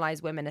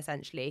 marginalised women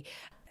essentially.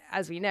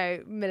 As we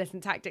know,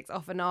 militant tactics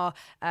often are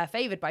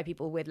favoured by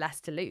people with less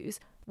to lose.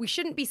 We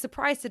shouldn't be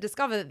surprised to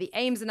discover that the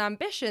aims and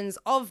ambitions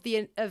of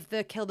the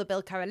Kill the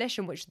Bill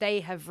coalition, which they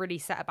have really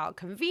set about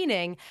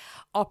convening,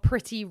 are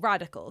pretty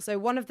radical. So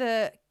one of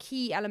the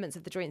key elements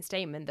of the joint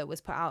statement that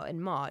was put out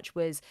in March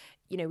was,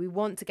 we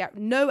want to get,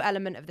 no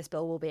element of this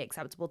bill will be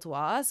acceptable to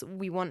us.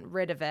 We want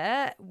rid of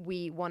it.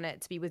 We want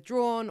it to be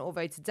withdrawn or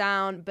voted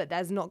down, but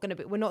there's not going to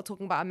be, we're not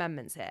talking about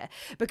amendments here,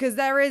 because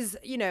there is,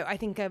 I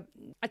think a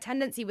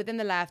tendency within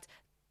the left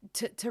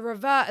to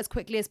revert as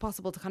quickly as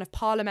possible to kind of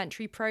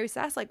parliamentary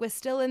process. Like, we're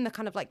still in the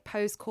kind of like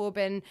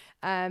post-Corbyn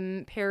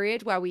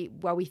period where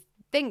we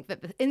think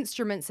that the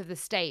instruments of the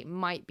state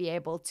might be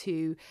able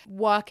to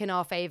work in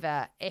our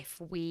favour if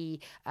we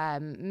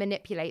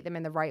manipulate them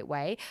in the right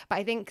way. But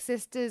I think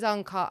Sisters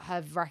Uncut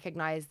have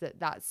recognised that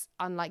that's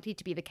unlikely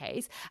to be the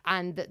case,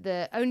 and that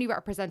the only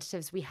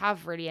representatives we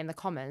have really in the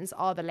Commons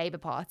are the Labour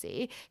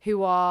Party,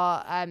 who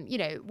are,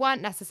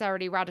 weren't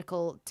necessarily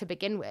radical to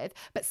begin with,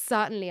 but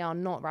certainly are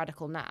not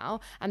radical now.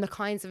 And the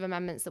kinds of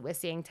amendments that we're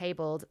seeing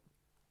tabled,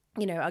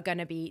 are going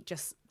to be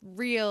just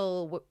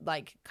real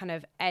like kind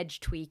of edge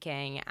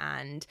tweaking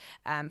and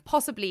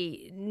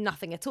possibly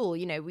nothing at all.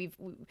 You know,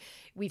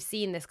 we've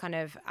seen this kind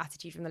of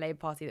attitude from the Labour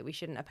Party that we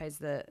shouldn't oppose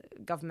the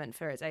government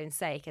for its own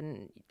sake,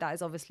 and that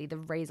is obviously the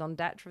raison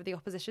d'etre of the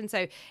opposition.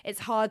 So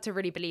it's hard to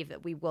really believe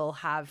that we will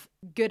have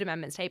good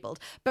amendments tabled.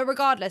 But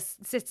regardless,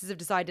 Sisters have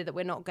decided that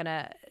we're not going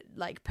to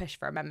like push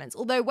for amendments.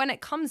 Although when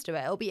it comes to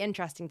it, it'll be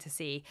interesting to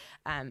see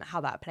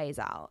how that plays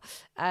out.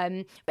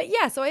 But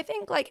yeah, so I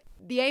think like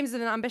the aims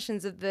and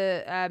ambitions of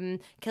the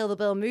Kill the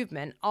Bill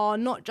movement are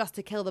not just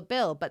to kill the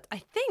bill, but I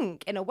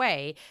think in a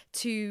way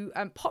to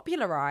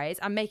popularize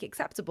and make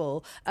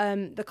acceptable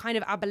the kind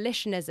of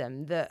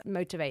abolitionism that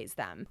motivates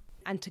them,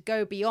 and to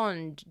go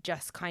beyond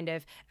just kind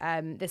of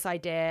this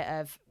idea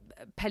of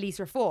police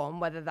reform,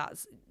 whether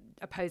that's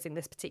opposing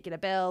this particular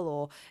bill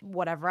or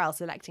whatever else,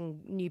 electing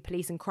new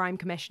police and crime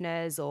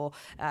commissioners or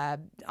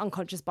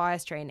unconscious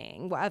bias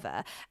training,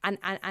 whatever,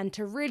 and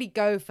to really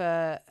go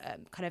for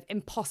kind of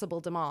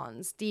impossible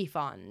demands,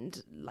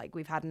 defund, like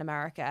we've had in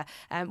America,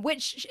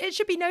 which it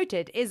should be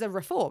noted is a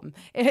reform.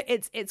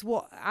 It's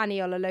what Annie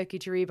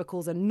Olaloku-Turiba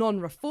calls a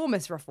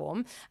non-reformist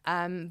reform,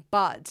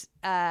 but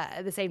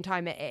at the same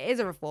time it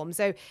is a reform.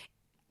 So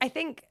I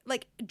think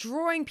like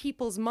drawing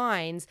people's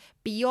minds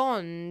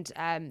beyond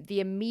the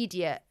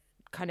immediate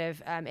kind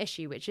of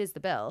issue, which is the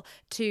bill,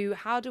 to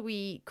how do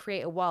we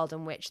create a world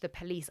in which the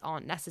police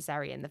aren't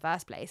necessary in the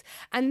first place.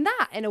 And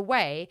that, in a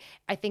way,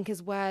 I think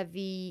is where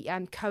the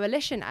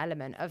coalition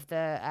element of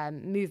the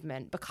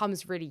movement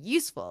becomes really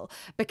useful,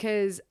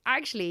 because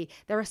actually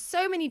there are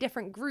so many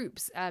different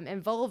groups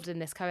involved in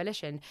this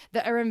coalition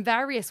that are in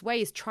various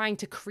ways trying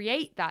to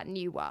create that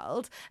new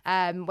world,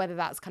 whether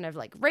that's kind of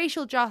like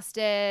racial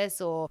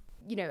justice or,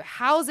 you know,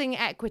 housing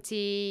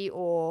equity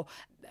or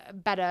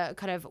better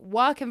kind of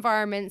work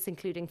environments,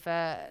 including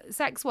for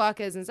sex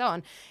workers and so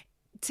on.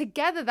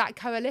 Together, that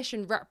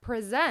coalition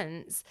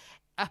represents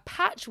a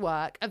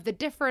patchwork of the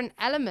different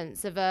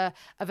elements of a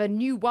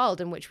new world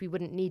in which we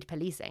wouldn't need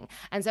policing.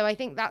 And so I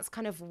think that's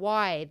kind of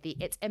why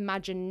its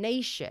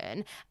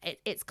imagination,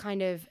 its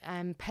kind of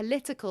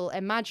political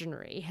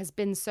imaginary has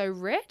been so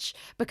rich,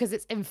 because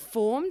it's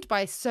informed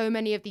by so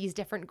many of these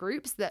different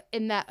groups that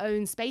in their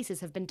own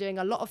spaces have been doing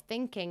a lot of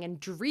thinking and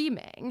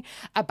dreaming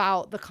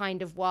about the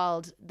kind of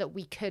world that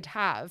we could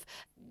have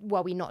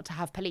were we not to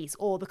have police,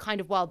 or the kind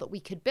of world that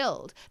we could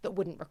build that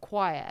wouldn't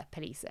require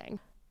policing.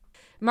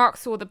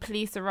 Marx saw the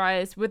police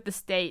arise with the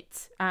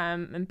state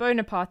and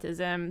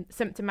Bonapartism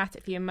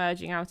symptomatically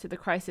emerging out of the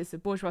crisis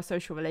of bourgeois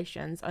social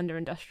relations under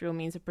industrial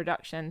means of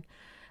production.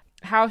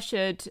 How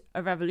should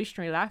a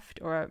revolutionary left,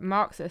 or a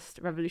Marxist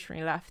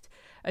revolutionary left,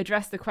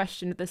 address the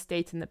question of the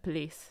state and the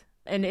police?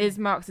 And is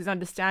Marx's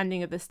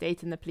understanding of the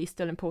state and the police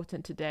still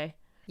important today?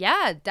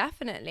 Yeah,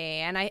 definitely.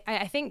 And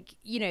I think,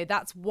 you know,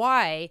 that's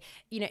why,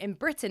 you know, in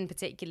Britain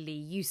particularly,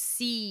 you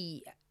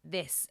see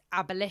this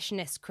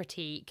abolitionist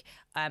critique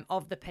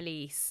of the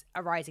police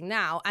arising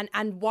now,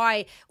 and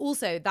why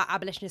also that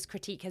abolitionist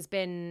critique has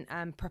been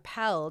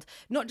propelled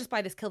not just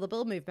by this Kill the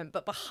Bill movement,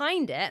 but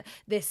behind it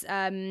this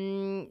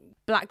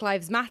Black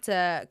Lives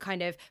Matter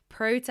kind of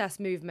protest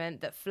movement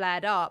that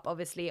flared up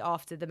obviously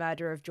after the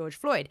murder of George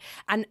Floyd,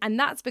 and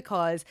that's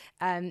because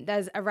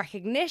there's a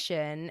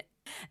recognition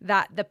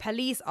that the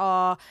police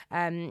are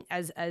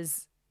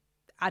as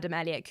Adam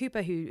Elliott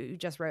Cooper, who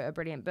just wrote a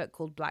brilliant book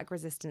called Black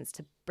Resistance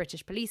to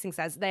British Policing,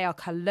 says they are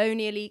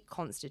colonially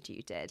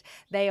constituted.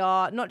 They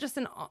are not just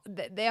an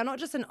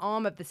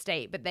arm of the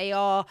state, but they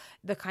are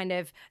the kind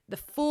of the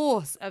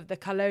force of the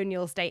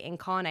colonial state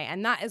incarnate.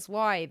 And that is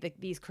why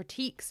these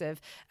critiques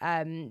of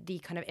the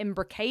kind of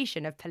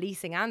imbrication of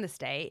policing and the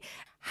state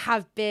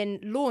have been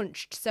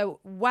launched so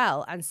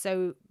well and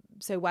so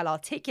well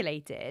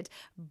articulated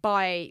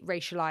by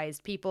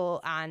racialized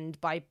people and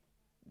by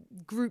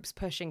groups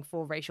pushing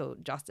for racial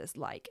justice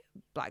like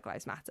Black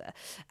Lives Matter.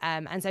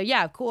 And so,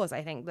 yeah, of course,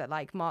 I think that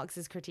like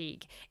Marx's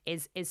critique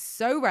is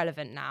so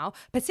relevant now,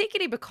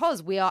 particularly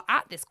because we are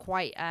at this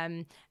quite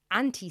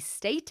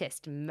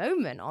anti-statist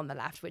moment on the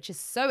left, which is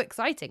so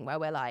exciting, where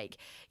we're like,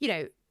 you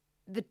know,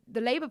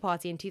 the Labour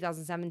Party in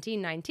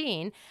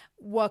 2017-19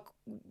 were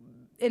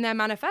in their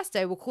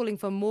manifesto were calling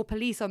for more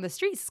police on the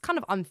streets. It's kind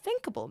of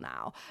unthinkable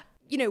now.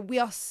 You know, we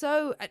are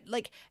so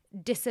like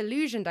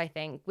disillusioned, I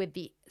think, with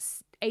the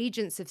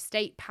agents of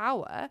state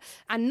power,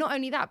 and not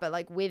only that, but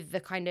like with the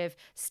kind of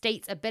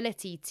state's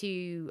ability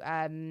to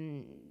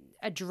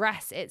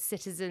address its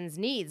citizens'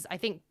 needs. I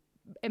think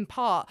in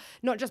part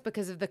not just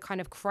because of the kind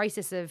of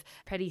crisis of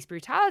police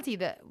brutality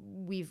that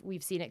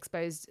we've seen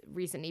exposed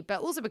recently,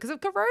 but also because of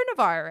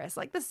coronavirus.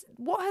 Like this,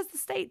 what has the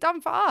state done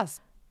for us?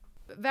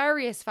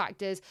 Various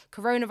factors,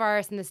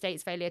 coronavirus and the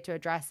state's failure to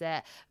address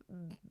it,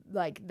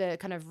 like the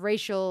kind of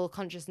racial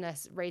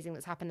consciousness raising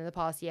that's happened in the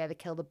past year, the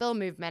Kill the Bill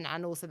movement,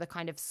 and also the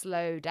kind of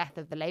slow death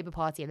of the Labour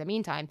Party in the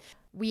meantime.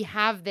 We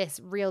have this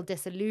real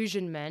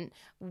disillusionment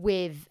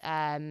with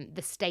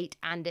the state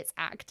and its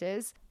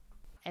actors.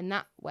 In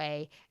that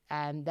way,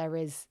 there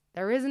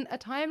isn't a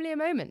timelier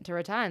moment to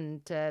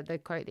return to the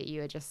quote that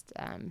you were just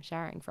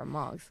sharing from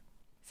Marx.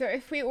 So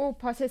if we all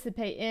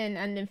participate in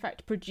and in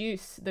fact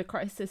produce the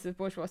crisis of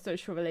bourgeois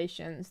social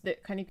relations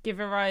that kind of give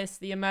rise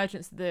to the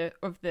emergence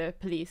of the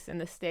police and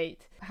the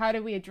state, how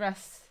do we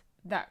address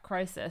that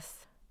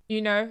crisis?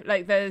 You know,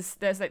 like there's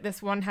like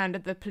this one hand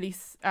of the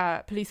police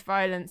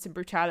violence and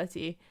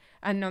brutality,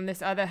 and on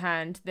this other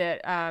hand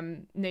that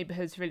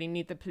neighborhoods really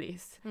need the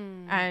police.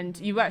 And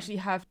you actually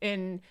have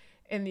in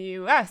the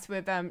US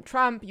with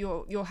Trump,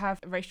 you'll have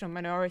racial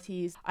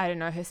minorities, I don't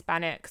know,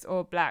 Hispanics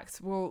or blacks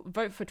will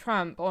vote for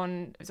Trump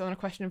on a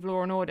question of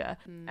law and order.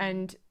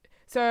 And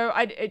so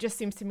it just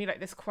seems to me like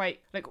this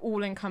quite like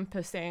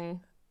all-encompassing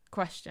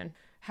question.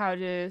 How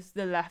does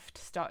the left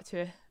start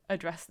to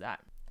address that?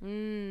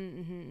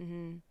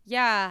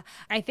 Yeah,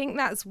 I think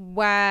that's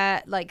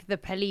where like the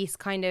police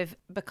kind of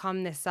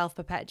become this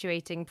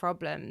self-perpetuating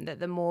problem, that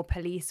the more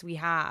police we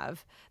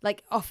have,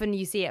 like often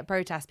you see at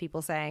protests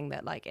people saying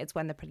that like it's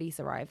when the police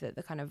arrive that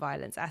the kind of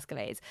violence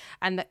escalates,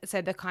 and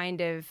so the kind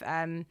of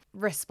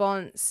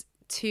response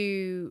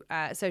to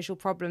social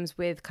problems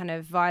with kind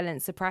of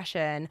violent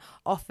suppression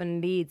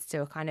often leads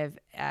to a kind of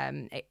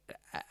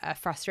a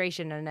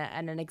frustration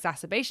and an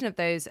exacerbation of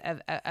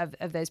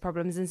those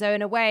problems. And so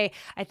in a way,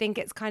 I think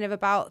it's kind of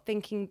about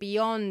thinking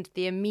beyond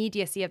the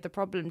immediacy of the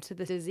problem to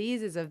the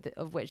diseases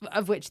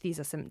of which these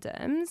are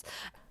symptoms.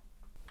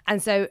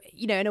 And so,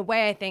 you know, in a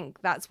way, I think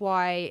that's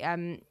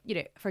why, you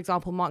know, for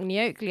example, Mark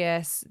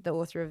Neocleous, the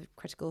author of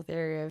Critical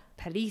Theory of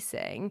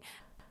Policing,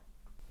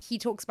 he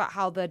talks about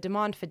how the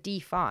demand for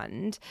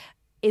defund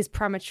is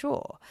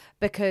premature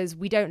because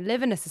we don't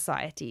live in a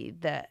society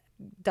that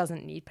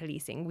doesn't need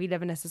policing. We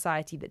live in a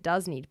society that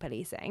does need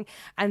policing.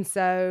 And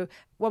so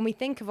when we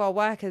think of our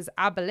work as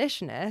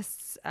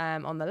abolitionists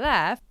on the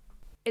left,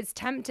 it's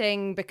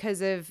tempting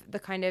because of the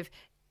kind of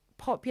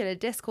popular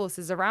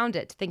discourses around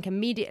it to think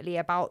immediately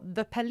about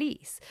the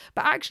police.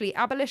 But actually,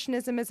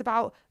 abolitionism is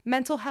about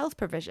mental health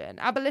provision.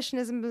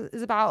 Abolitionism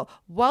is about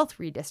wealth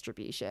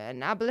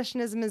redistribution.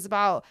 Abolitionism is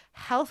about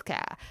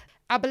healthcare.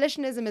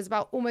 Abolitionism is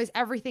about almost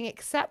everything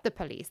except the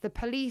police. The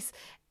police,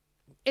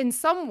 in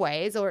some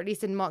ways, or at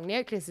least in Mark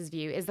Neocleous's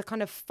view, is the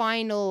kind of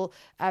final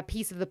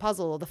piece of the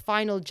puzzle, the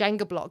final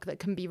Jenga block that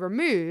can be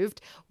removed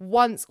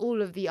once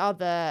all of the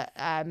other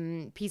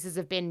pieces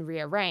have been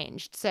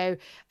rearranged. So,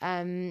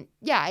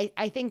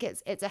 I think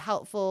it's a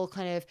helpful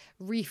kind of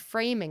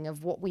reframing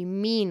of what we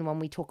mean when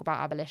we talk about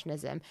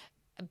abolitionism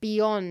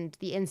beyond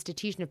the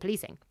institution of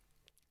policing.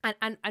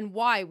 And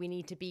why we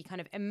need to be kind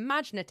of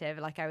imaginative,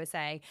 like I was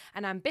saying,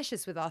 and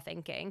ambitious with our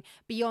thinking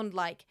beyond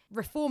like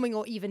reforming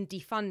or even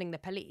defunding the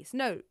police.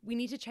 No, we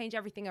need to change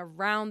everything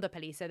around the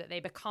police so that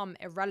they become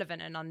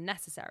irrelevant and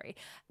unnecessary.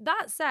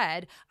 That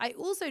said, I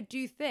also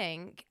do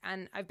think,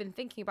 and I've been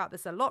thinking about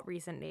this a lot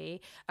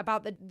recently,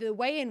 about the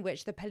way in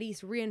which the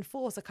police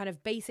reinforce a kind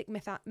of basic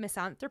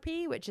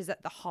misanthropy, which is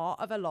at the heart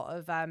of a lot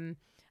of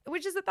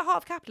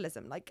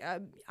capitalism. Like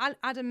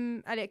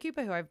Adam Elliott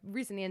Cooper, who I've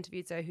recently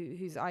interviewed, so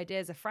whose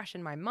ideas are fresh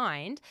in my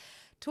mind,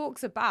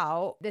 talks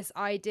about this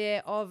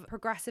idea of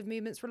progressive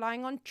movements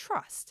relying on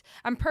trust.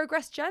 And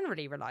progress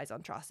generally relies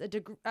on trust,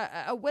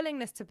 a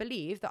willingness to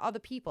believe that other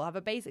people have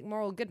a basic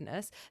moral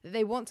goodness that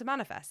they want to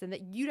manifest, and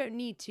that you don't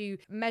need to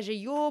measure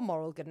your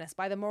moral goodness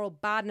by the moral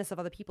badness of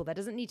other people. There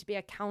doesn't need to be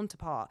a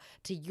counterpart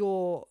to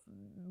your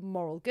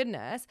moral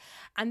goodness.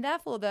 And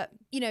therefore that,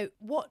 you know,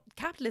 what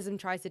capitalism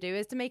tries to do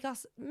is to make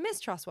us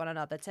mistrust one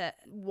another, to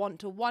want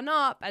to one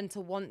up and to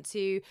want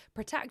to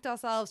protect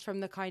ourselves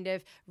from the kind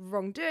of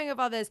wrongdoing of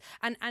others,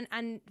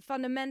 and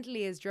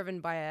fundamentally is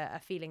driven by a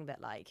feeling that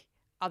like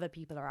other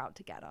people are out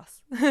to get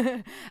us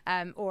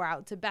or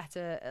out to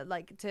better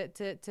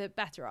to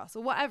better us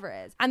or whatever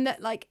it is, and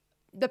that like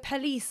the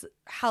police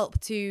help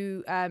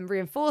to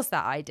reinforce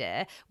that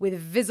idea with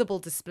visible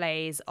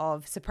displays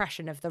of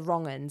suppression of the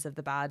wrong ends of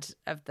the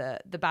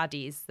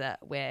baddies that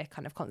we're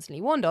kind of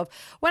constantly warned of,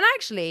 when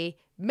actually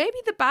maybe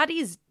the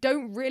baddies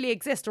don't really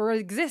exist or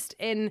exist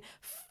in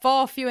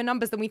far fewer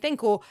numbers than we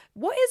think. Or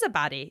what is a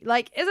baddie?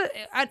 Like, is it,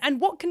 and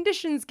what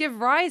conditions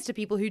give rise to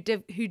people who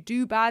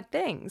do bad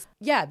things?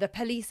 Yeah, the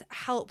police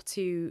help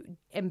to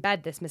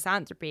embed this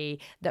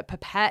misanthropy that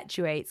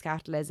perpetuates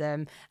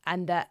capitalism,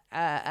 and that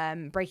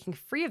breaking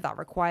free of that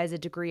requires a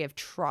degree of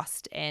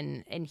trust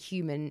in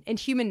human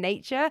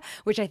nature,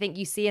 which I think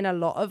you see in a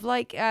lot of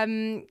like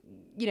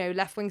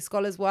left-wing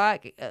scholars'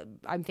 work.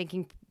 I'm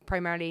thinking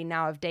primarily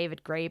now of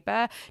David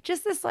Graeber,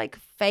 just this like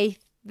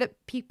faith that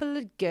people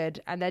are good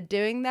and they're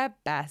doing their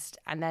best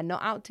and they're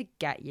not out to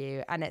get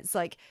you, and it's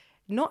like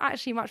not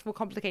actually much more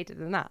complicated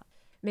than that.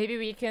 Maybe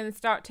we can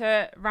start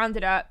to round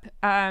it up.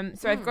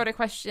 So I've got a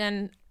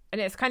question,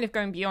 and it's kind of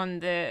going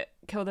beyond the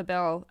Kill the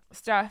Bill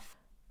stuff.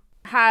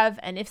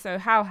 And if so,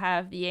 how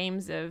have the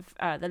aims of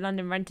the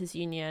London Renters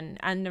Union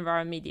and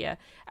Novara Media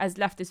as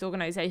leftist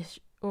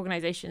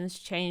organisations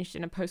changed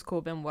in a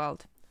post-Corbyn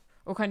world?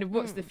 Or kind of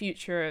what's the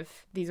future of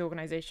these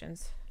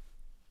organisations?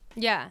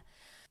 Yeah.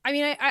 I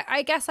mean,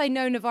 I guess I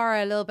know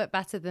Novara a little bit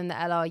better than the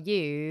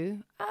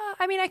LRU.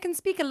 I mean, I can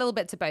speak a little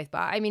bit to both, but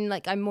I mean,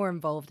 like, I'm more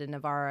involved in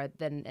Novara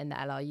than in the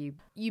LRU.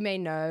 You may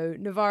know,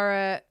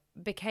 Novara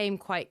became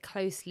quite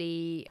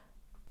closely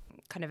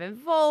kind of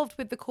involved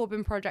with the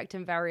Corbyn project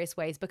in various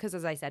ways because,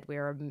 as I said,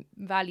 we're a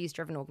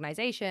values-driven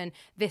organisation.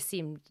 This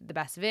seemed the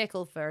best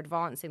vehicle for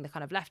advancing the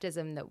kind of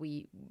leftism that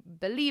we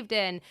believed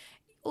in,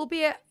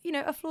 albeit,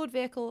 a flawed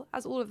vehicle,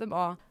 as all of them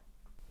are.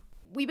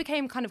 We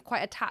became kind of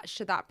quite attached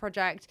to that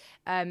project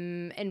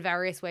in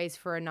various ways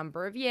for a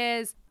number of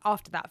years.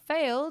 After that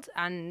failed,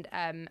 and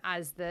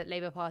as the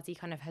Labour Party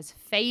kind of has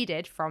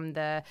faded from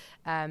the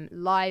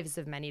lives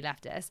of many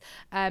leftists,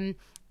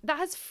 that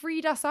has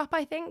freed us up,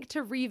 I think,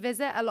 to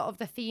revisit a lot of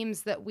the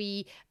themes that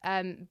we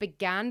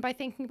began by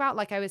thinking about.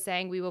 Like I was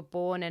saying, we were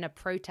born in a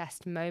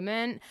protest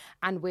moment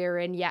and we're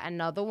in yet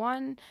another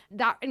one.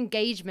 That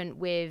engagement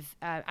with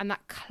and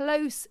that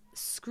close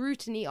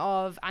scrutiny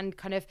of and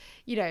kind of,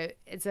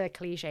 it's a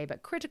cliche,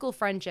 but critical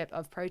friendship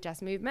of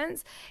protest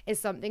movements is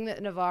something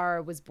that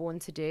Novara was born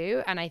to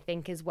do, and I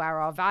think is where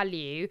our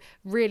value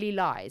really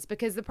lies.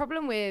 Because the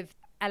problem with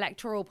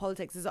electoral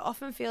politics is it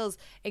often feels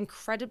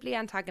incredibly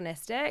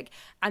antagonistic,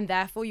 and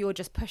therefore you're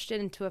just pushed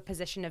into a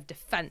position of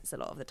defense a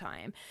lot of the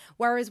time.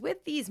 Whereas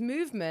with these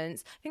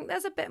movements, I think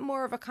there's a bit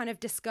more of a kind of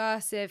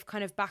discursive,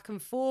 kind of back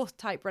and forth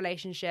type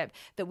relationship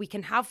that we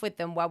can have with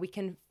them, where we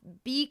can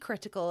be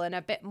critical in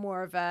a bit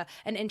more of an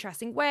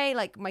interesting way.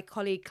 Like my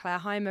colleague Claire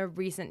Heimer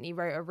recently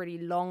wrote a really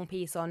long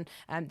piece on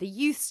the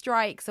youth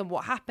strikes and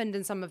what happened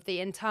and some of the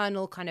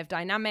internal kind of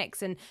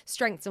dynamics and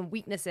strengths and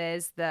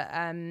weaknesses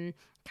that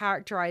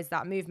characterize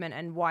that movement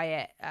and why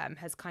it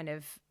has kind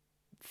of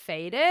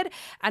faded.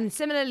 And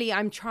similarly,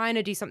 I'm trying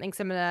to do something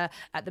similar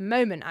at the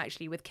moment,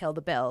 actually, with Kill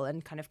the Bill,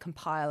 and kind of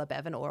compile a bit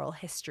of an oral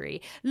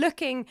history,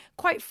 looking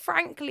quite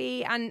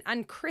frankly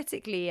and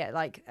critically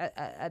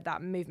at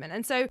that movement.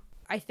 And so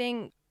I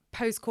think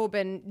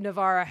post-Corbyn,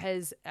 Novara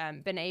has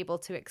been able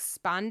to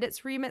expand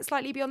its remit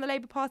slightly beyond the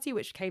Labour Party,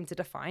 which came to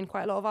define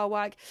quite a lot of our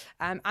work,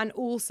 and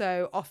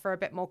also offer a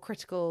bit more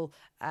critical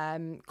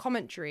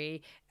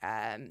commentary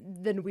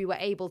than we were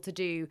able to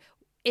do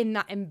in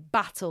that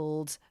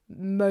embattled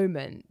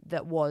moment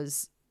that were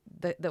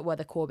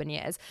the Corbyn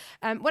years.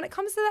 When it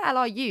comes to the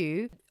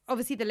LRU,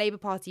 obviously the Labour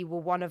Party were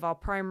one of our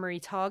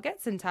primary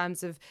targets in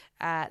terms of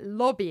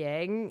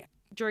lobbying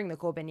during the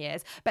Corbyn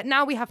years. But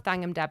now we have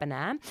Thangam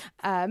Debonair,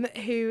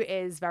 who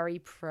is very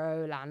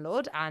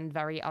pro-landlord and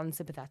very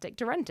unsympathetic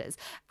to renters.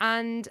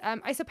 And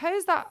I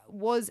suppose that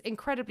was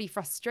incredibly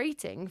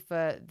frustrating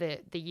for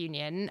the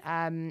union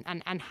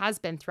and has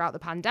been throughout the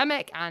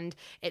pandemic. And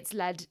it's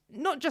led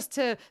not just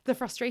to the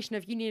frustration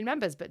of union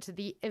members, but to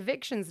the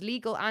evictions,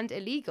 legal and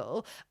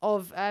illegal,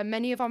 of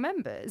many of our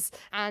members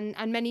and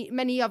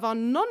many of our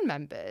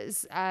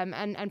non-members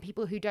and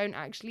people who don't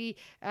actually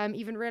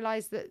even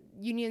realise that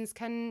unions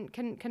can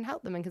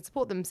help them and can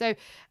support them. So,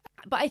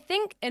 but I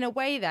think in a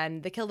way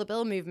then the Kill the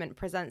Bill movement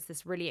presents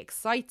this really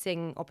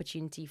exciting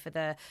opportunity for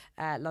the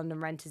London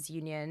Renters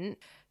Union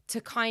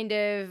to kind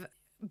of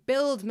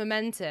build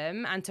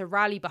momentum and to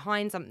rally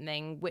behind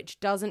something which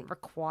doesn't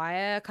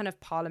require kind of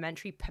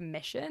parliamentary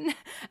permission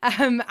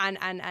and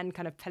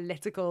kind of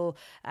political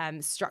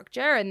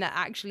structure, and that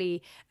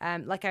actually,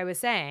 like I was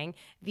saying,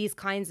 these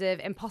kinds of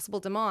impossible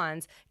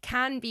demands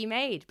can be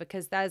made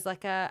because there's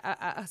like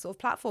a sort of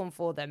platform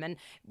for them, and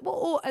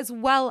or as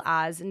well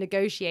as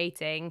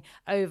negotiating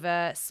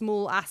over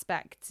small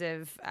aspects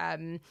of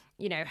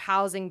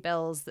housing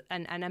bills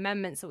and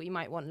amendments that we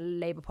might want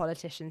Labour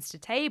politicians to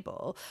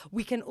table.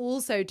 We can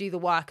also do the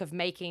work of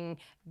making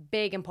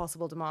big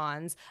impossible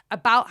demands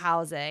about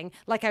housing,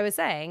 like I was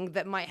saying,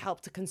 that might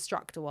help to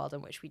construct a world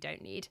in which we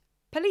don't need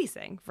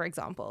policing, for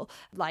example,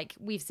 like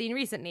we've seen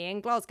recently in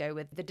Glasgow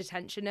with the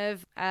detention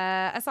of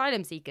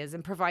asylum seekers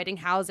and providing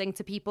housing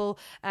to people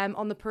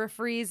on the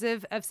peripheries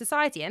of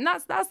society. And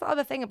that's the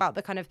other thing about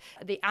the kind of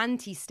the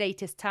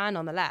anti-statist turn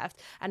on the left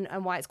and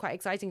why it's quite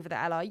exciting for the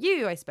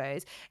LRU, I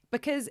suppose,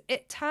 because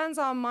it turns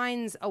our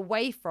minds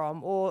away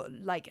from, or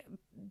like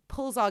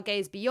pulls our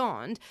gaze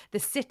beyond, the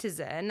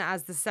citizen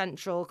as the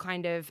central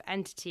kind of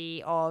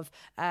entity of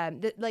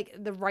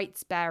the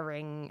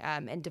rights-bearing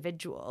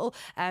individual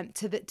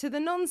to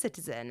the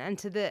non-citizen and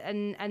to the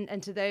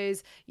and to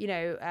those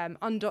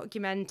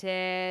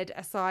undocumented,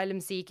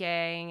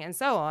 asylum-seeking and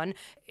so on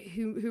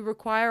who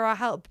require our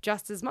help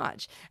just as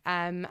much.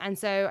 And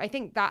so I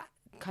think that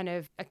kind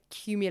of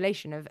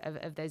accumulation of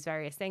those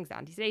various things, the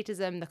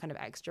anti-statism, the kind of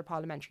extra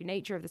parliamentary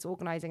nature of this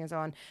organising and so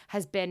on,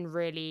 has been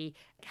really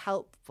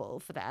helpful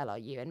for the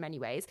LRU in many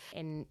ways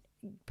in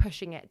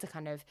pushing it to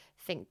kind of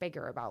think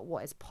bigger about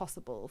what is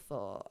possible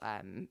for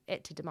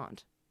it to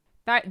demand.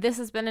 This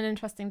has been an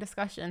interesting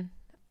discussion.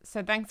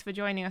 So thanks for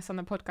joining us on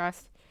the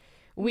podcast.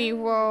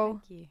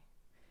 Thank you.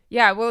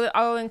 Yeah,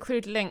 I'll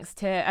include links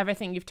to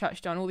everything you've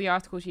touched on, all the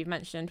articles you've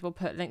mentioned. We'll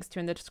put links to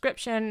in the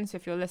description. So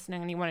if you're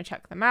listening and you want to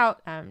check them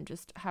out,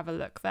 just have a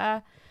look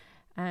there.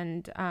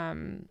 And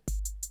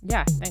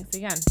thanks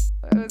again.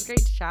 It was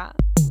great to chat.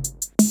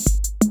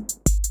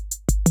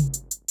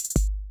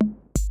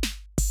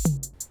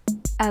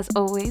 As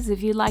always,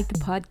 if you like the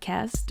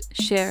podcast,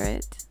 share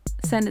it.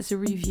 Send us a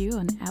review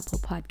on Apple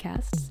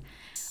Podcasts.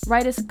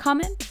 Write us a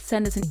comment,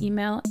 send us an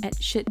email at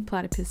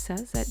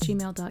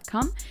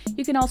shitplatypussays@gmail.com.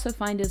 You can also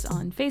find us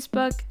on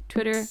Facebook,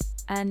 Twitter,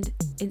 and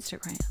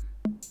Instagram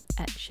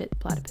at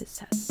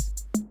shitplatypussays.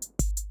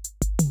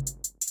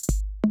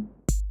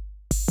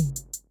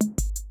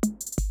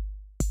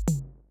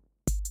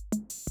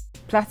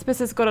 Platypus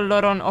has got a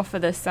lot on offer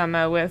this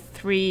summer with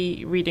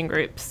 3 reading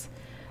groups,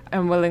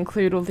 and we'll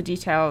include all the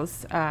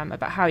details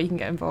about how you can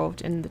get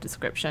involved in the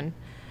description.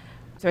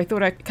 So I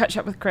thought I'd catch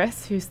up with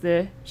Chris, who's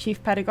the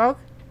chief pedagogue,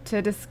 to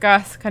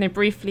discuss kind of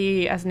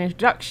briefly as an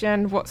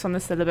introduction what's on the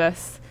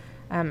syllabus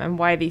and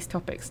why these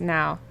topics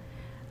now.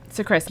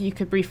 So Chris, you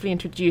could briefly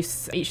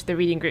introduce each of the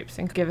reading groups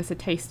and give us a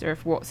taster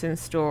of what's in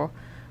store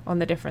on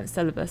the different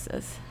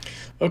syllabuses.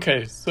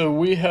 Okay, so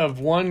we have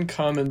one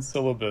common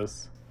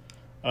syllabus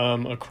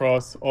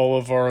across all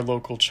of our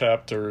local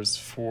chapters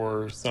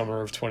for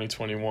summer of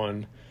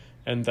 2021,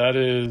 and that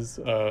is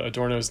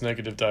Adorno's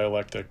Negative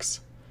Dialectics.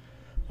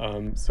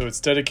 So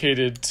it's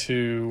dedicated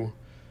to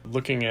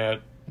looking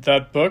at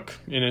that book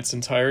in its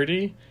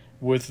entirety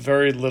with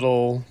very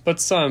little, but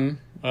some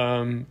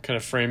kind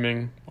of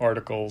framing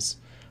articles,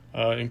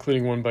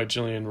 including one by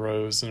Gillian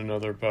Rose and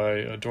another by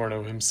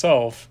Adorno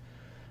himself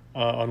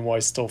on Why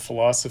Still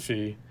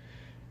Philosophy,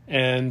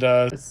 and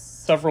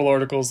several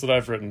articles that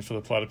I've written for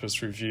the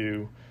Platypus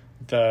Review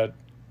that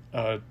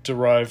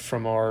derive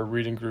from our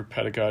reading group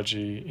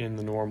pedagogy in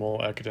the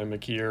normal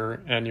academic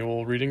year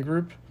annual reading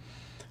group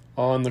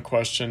on the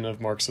question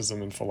of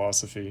Marxism and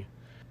philosophy.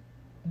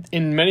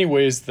 In many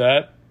ways,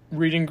 that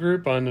reading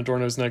group on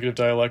Adorno's Negative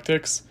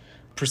Dialectics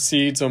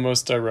proceeds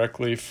almost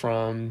directly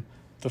from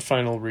the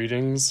final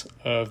readings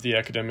of the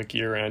academic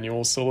year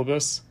annual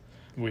syllabus.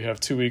 We have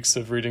 2 weeks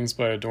of readings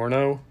by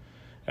Adorno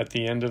at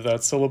the end of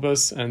that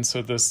syllabus, and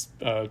so this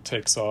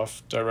takes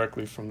off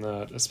directly from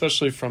that,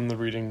 especially from the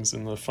readings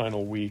in the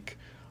final week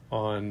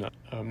on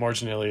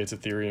marginalia to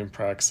theory and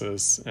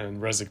praxis and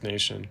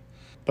resignation.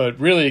 But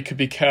really, it could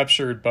be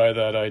captured by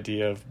that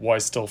idea of why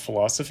still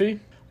philosophy,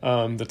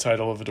 the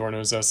title of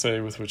Adorno's essay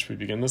with which we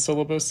begin the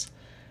syllabus.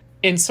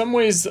 In some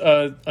ways,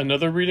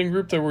 another reading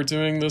group that we're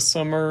doing this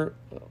summer,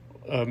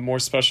 a more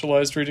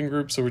specialized reading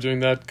group, so we're doing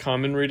that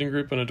common reading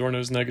group on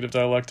Adorno's Negative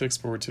Dialectics,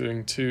 but we're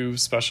doing 2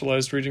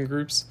 specialized reading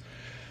groups.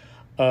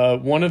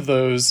 One of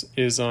those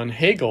is on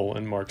Hegel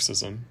and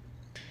Marxism,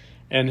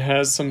 and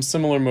has some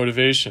similar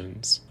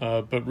motivations,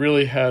 but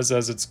really has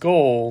as its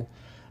goal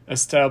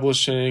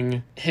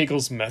establishing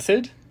Hegel's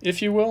method,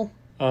 if you will,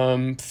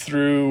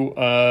 through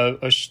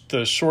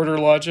the shorter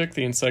logic,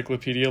 the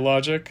encyclopedia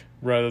logic,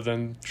 rather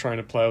than trying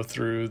to plow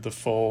through the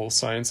full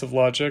science of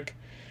logic,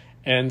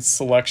 and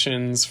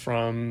selections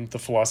from the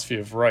Philosophy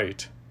of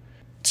Right,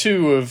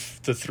 2 of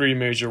the 3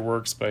 major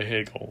works by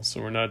Hegel.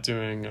 So we're not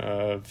doing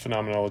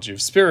Phenomenology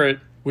of Spirit,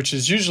 which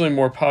is usually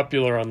more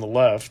popular on the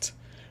left,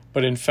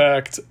 but in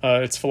fact,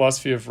 it's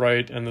Philosophy of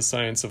Right and the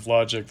Science of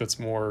Logic that's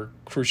more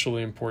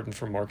crucially important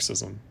for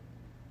Marxism.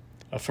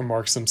 For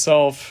Marx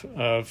himself,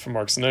 for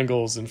Marx and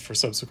Engels, and for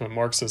subsequent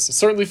Marxists,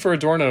 certainly for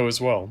Adorno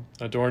as well.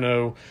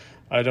 Adorno,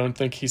 I don't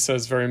think he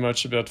says very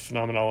much about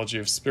Phenomenology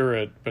of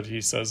Spirit, but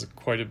he says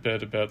quite a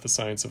bit about the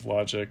Science of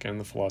Logic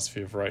and the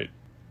Philosophy of Right.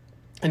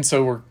 And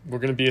so we're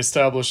going to be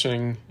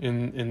establishing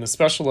in the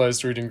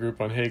specialized reading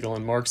group on Hegel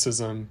and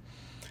Marxism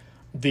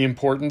the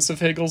importance of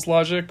Hegel's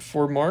logic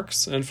for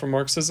Marx and for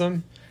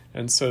Marxism.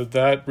 And so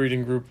that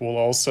reading group will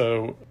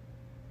also,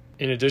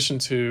 in addition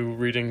to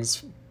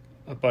readings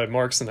by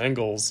Marx and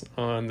Engels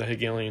on the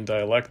Hegelian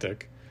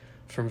dialectic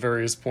from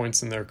various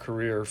points in their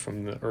career,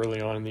 from the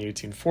early on in the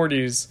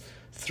 1840s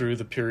through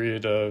the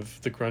period of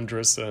the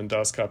Grundrisse and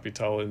Das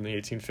Kapital in the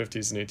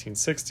 1850s and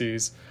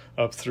 1860s,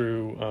 up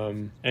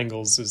through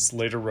Engels'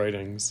 later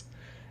writings.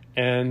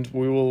 And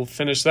we will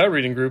finish that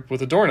reading group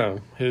with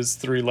Adorno, his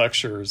 3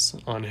 lectures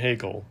on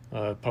Hegel,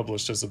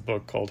 published as a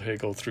book called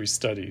Hegel 3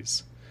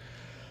 Studies.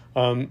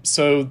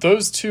 So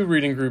those 2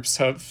 reading groups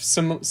have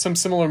some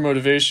similar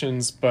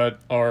motivations,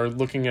 but are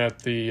looking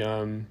at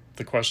the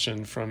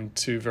question from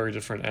 2 very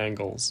different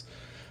angles.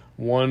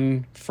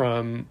 One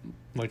from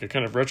like a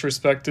kind of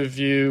retrospective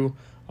view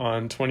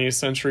on 20th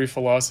century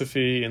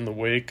philosophy in the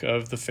wake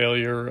of the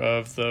failure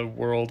of the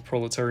world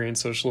proletarian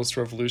socialist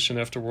revolution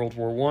after World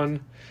War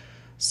I.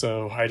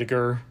 So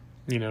Heidegger,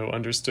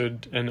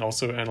 understood, and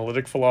also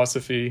analytic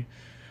philosophy,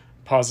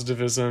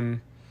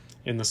 positivism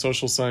in the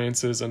social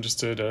sciences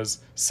understood as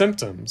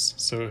symptoms.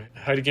 So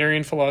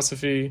Heideggerian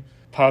philosophy,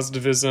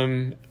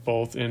 positivism,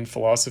 both in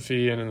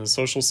philosophy and in the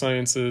social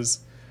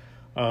sciences,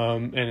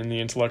 and in the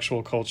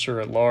intellectual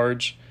culture at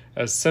large,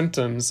 as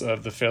symptoms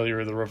of the failure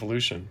of the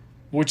revolution.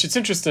 Which it's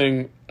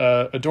interesting,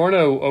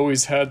 Adorno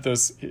always had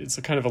this, it's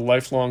a kind of a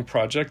lifelong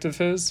project of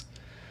his,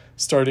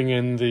 starting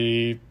in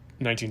the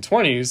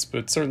 1920s,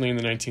 but certainly in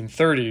the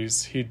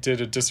 1930s, he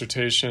did a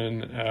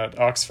dissertation at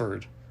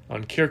Oxford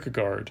on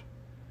Kierkegaard.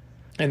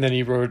 And then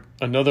he wrote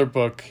another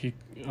book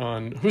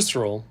on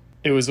Husserl.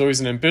 It was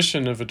always an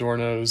ambition of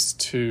Adorno's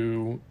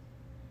to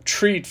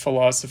treat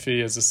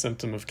philosophy as a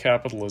symptom of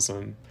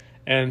capitalism.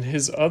 And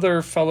his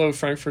other fellow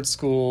Frankfurt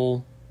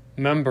School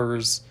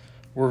members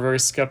were very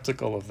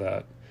skeptical of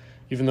that.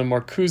 even though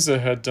Marcuse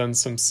had done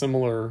some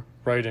similar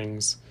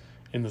writings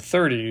in the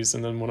 30s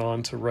and then went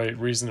on to write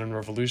Reason and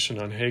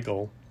Revolution on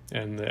Hegel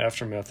and the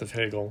aftermath of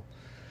Hegel.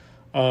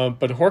 But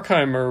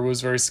Horkheimer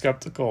was very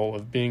skeptical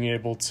of being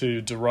able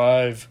to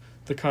derive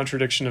the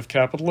contradiction of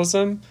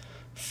capitalism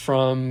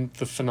from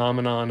the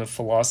phenomenon of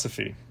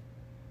philosophy.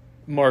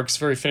 Marx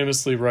very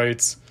famously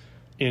writes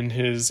in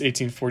his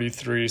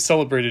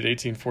celebrated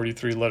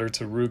 1843 letter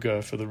to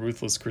Ruge for the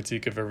ruthless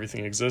critique of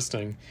everything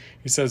existing,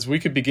 he says, we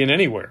could begin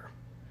anywhere.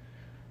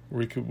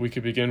 We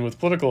could begin with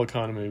political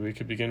economy, we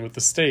could begin with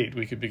the state,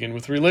 we could begin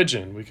with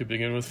religion, we could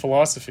begin with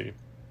philosophy.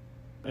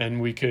 And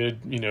we could,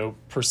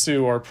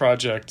 pursue our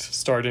project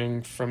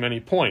starting from any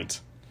point.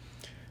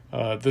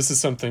 This is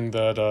something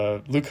that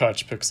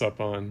Lukács picks up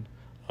on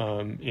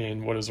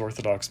in What is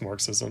Orthodox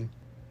Marxism.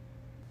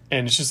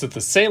 And it's just that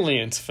the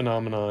salient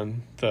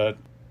phenomenon that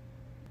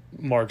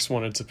Marx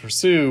wanted to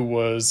pursue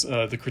was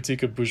the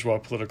critique of bourgeois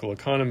political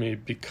economy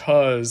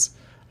because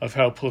of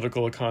how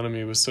political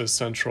economy was so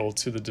central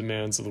to the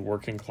demands of the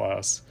working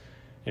class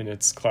in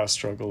its class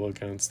struggle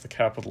against the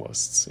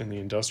capitalists in the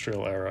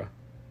industrial era.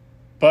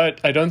 But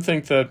I don't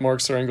think that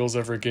Marx or Engels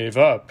ever gave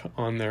up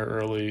on their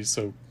early,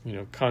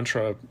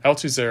 contra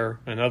Althusser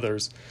and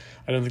others,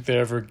 I don't think they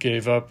ever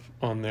gave up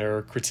on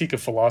their critique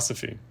of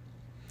philosophy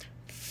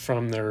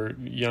from their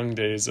young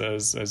days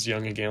as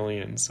young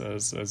Hegelians,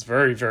 as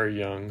very, very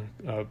young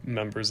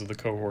members of the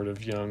cohort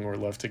of young or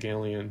left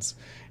Hegelians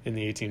in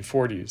the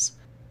 1840s.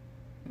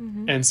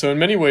 Mm-hmm. And so in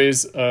many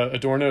ways,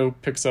 Adorno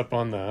picks up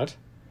on that.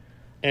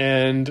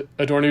 And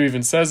Adorno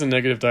even says in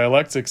Negative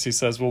Dialectics, he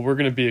says, well, we're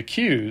going to be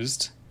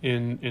accused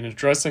in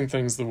addressing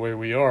things the way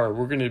we are,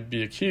 we're going to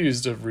be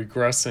accused of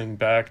regressing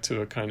back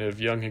to a kind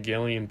of young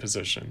Hegelian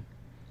position.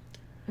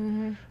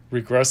 Mm-hmm.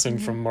 Regressing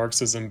mm-hmm. from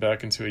Marxism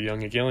back into a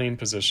young Hegelian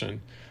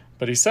position.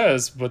 But he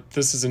says, but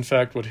this is in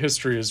fact what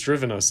history has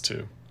driven us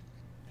to.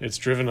 It's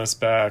driven us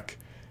back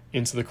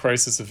into the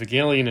crisis of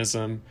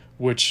Hegelianism,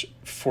 which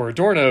for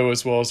Adorno,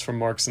 as well as for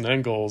Marx and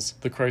Engels,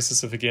 the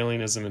crisis of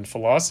Hegelianism in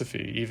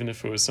philosophy, even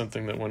if it was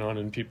something that went on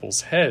in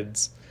people's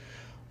heads,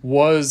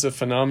 was a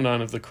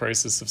phenomenon of the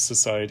crisis of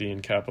society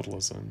and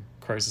capitalism,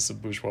 crisis of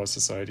bourgeois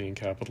society and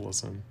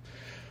capitalism.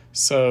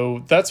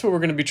 So that's what we're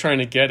going to be trying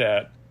to get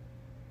at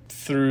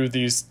through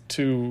these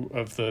two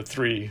of the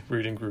three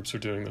reading groups we're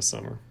doing this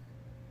summer.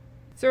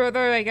 So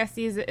although I guess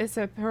it's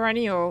a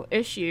perennial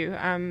issue,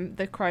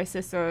 the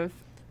crisis of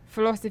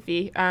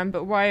philosophy,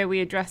 but why are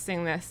we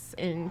addressing this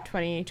in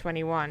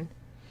 2021,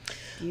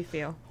 do you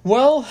feel?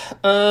 Well,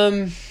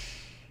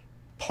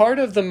 part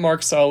of the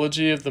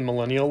Marxology of the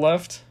millennial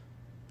left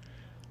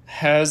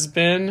has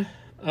been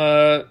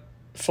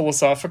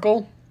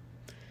philosophical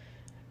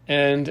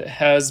and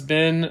has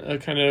been a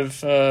kind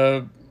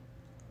of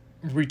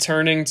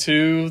returning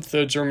to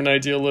the German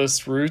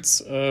idealist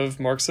roots of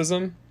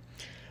Marxism,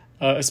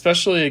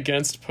 especially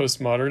against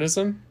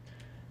postmodernism.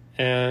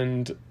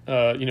 And,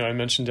 I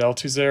mentioned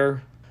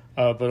Althusser,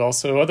 but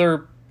also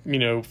other,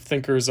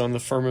 thinkers on the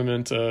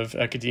firmament of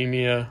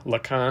academia,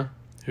 Lacan,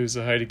 who's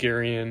a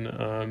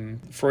Heideggerian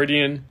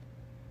Freudian,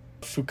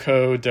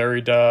 Foucault,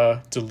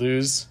 Derrida,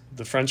 Deleuze,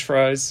 the French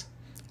fries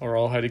are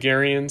all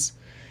Heideggerians.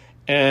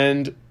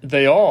 And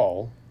they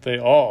all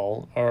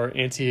are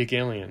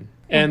anti-Hegelian.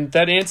 And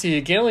that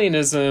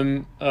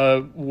anti-Hegelianism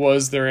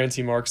was their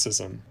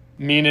anti-Marxism,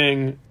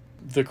 meaning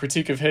the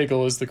critique of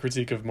Hegel is the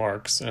critique of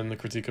Marx and the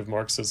critique of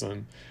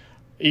Marxism,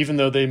 even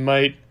though they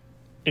might,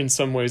 in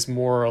some ways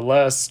more or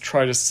less,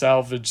 try to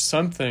salvage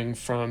something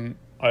from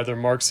either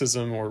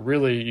Marxism or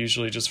really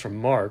usually just from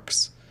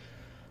Marx,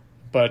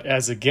 but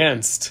as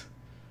against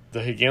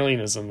the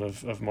Hegelianism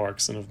of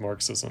Marx and of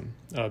Marxism,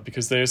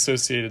 because they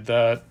associated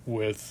that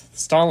with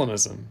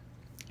Stalinism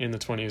in the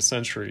 20th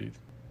century,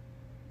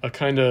 a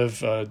kind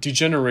of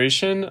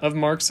degeneration of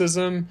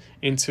Marxism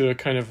into a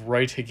kind of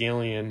right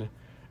Hegelian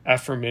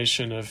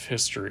affirmation of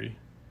history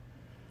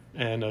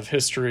and of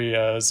history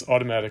as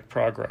automatic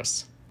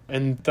progress.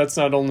 And that's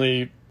not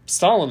only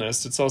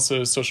Stalinist, it's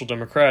also social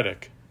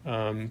democratic.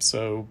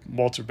 So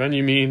Walter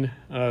Benjamin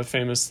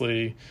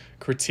famously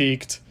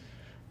critiqued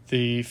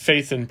the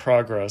faith in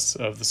progress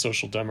of the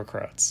Social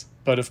Democrats.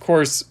 But of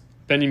course,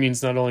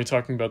 Benjamin's not only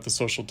talking about the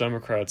Social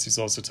Democrats, he's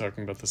also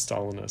talking about the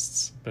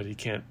Stalinists, but he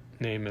can't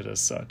name it as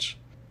such.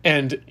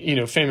 And,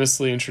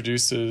 famously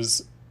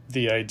introduces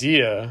the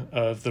idea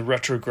of the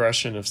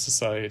retrogression of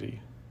society.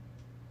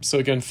 So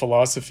again,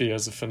 philosophy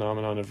as a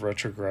phenomenon of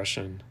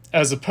retrogression,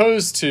 as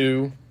opposed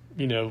to,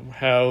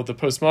 how the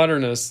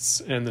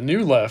postmodernists and the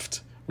new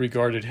left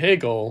regarded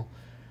Hegel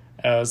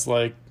as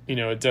like,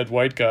 a dead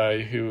white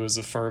guy who was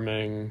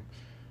affirming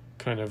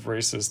kind of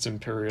racist,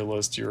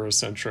 imperialist,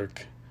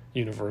 Eurocentric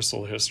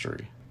universal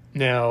history.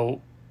 Now,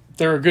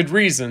 there are good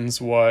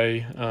reasons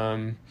why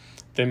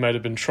they might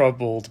have been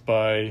troubled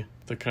by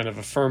the kind of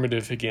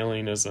affirmative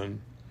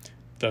Hegelianism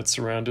that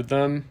surrounded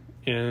them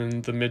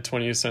in the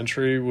mid-20th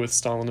century with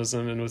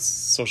Stalinism and with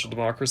social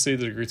democracy,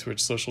 the degree to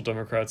which social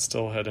democrats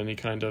still had any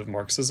kind of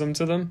Marxism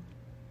to them.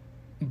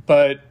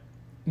 But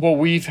what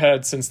we've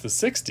had since the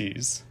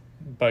 60s,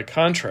 by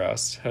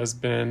contrast, has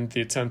been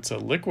the attempt to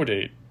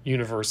liquidate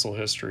universal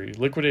history,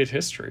 liquidate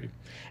history,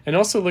 and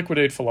also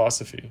liquidate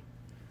philosophy.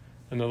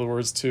 In other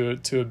words,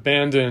 to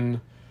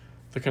abandon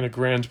the kind of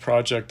grand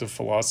project of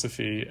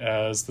philosophy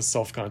as the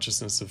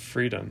self-consciousness of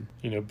freedom.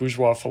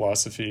 Bourgeois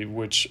philosophy,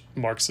 which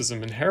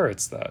Marxism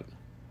inherits that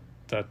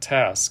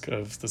task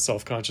of the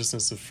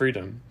self-consciousness of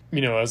freedom,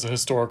 as a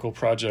historical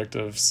project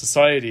of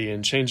society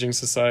and changing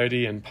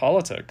society and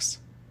politics.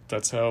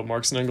 That's how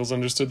Marx and Engels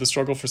understood the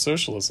struggle for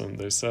socialism.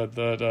 They said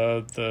that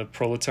the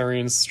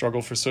proletarians'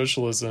 struggle for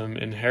socialism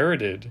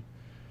inherited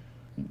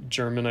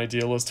German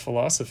idealist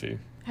philosophy.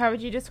 How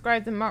would you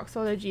describe the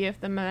Marxology of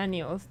the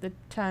millennials, the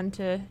turn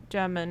to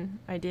German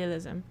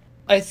idealism?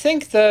 I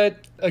think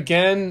that,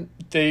 again,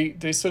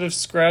 they sort of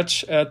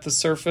scratch at the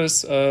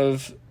surface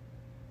of,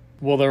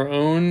 their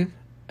own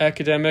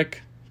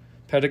academic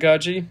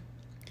pedagogy.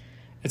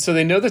 And so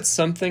they know that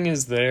something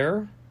is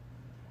there,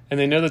 and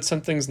they know that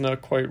something's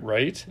not quite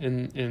right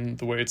in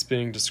the way it's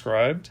being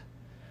described.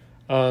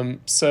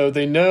 So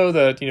they know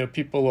that,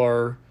 people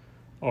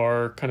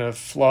are kind of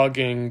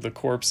flogging the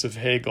corpse of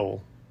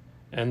Hegel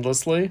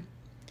endlessly.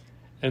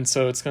 And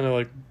so it's kind of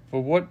like,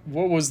 well,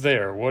 what was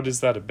there? What is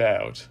that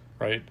about,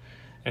 right?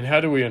 And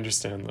how do we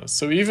understand this?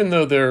 So even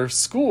though they're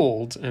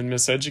schooled and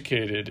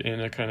miseducated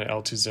in a kind of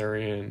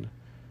Althusserian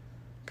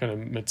kind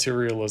of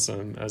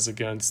materialism as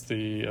against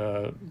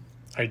the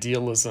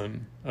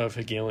idealism of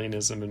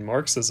Hegelianism and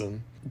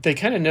Marxism, they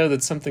kind of know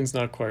that something's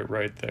not quite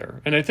right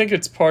there. And I think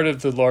it's part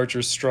of the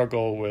larger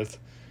struggle with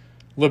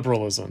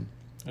liberalism.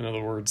 In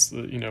other words,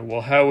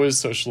 how is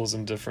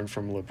socialism different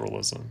from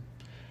liberalism?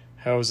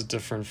 How is it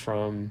different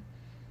from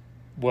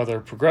whether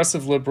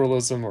progressive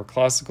liberalism or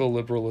classical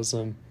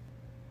liberalism?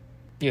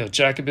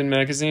 Jacobin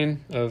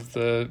magazine of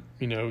the,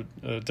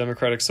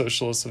 Democratic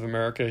Socialists of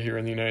America here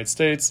in the United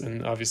States,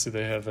 and obviously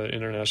they have an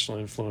international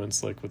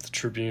influence, like with the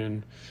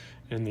Tribune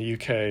in the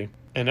UK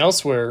and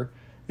elsewhere.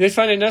 They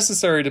find it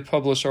necessary to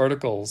publish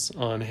articles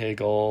on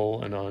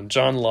Hegel and on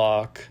John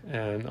Locke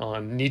and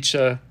on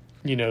Nietzsche.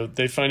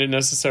 They find it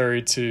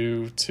necessary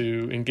to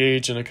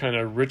engage in a kind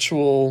of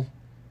ritual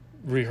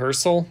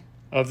rehearsal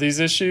of these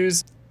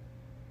issues.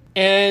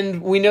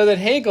 And we know that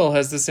Hegel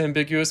has this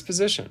ambiguous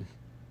position,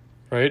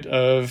 right?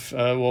 Of,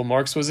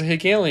 Marx was a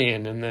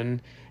Hegelian, and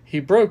then he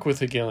broke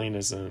with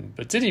Hegelianism.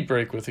 But did he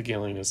break with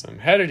Hegelianism?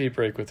 How did he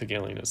break with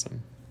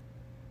Hegelianism?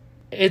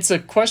 It's a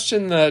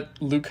question that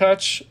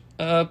Lukács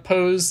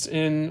posed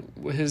in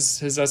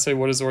his essay,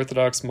 What is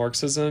Orthodox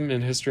Marxism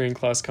in History and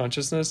Class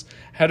Consciousness?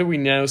 How do we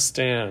now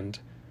stand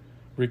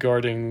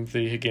regarding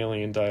the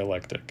Hegelian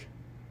dialectic?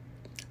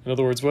 In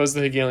other words, what does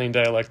the Hegelian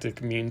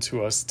dialectic mean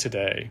to us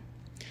today?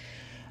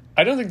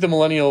 I don't think the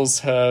millennial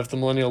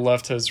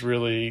left has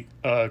really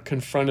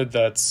confronted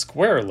that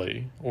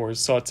squarely or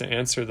sought to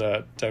answer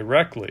that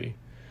directly,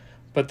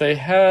 but they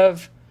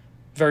have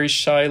very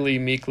shyly,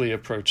 meekly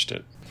approached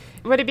it.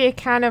 Would it be a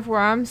can of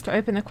worms to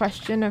open the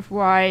question of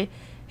why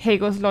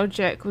Hegel's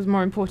logic was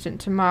more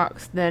important to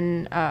Marx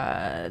than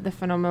the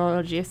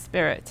phenomenology of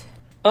spirit?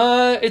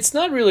 It's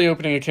not really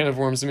opening a can of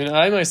worms. I mean,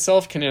 I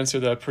myself can answer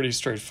that pretty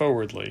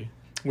straightforwardly,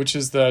 which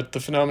is that the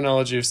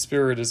phenomenology of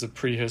spirit is a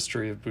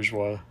prehistory of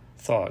bourgeois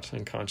thought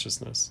and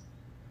consciousness.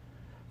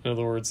 In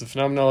other words, the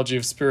phenomenology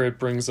of spirit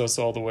brings us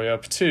all the way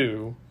up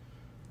to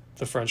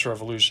the French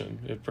Revolution.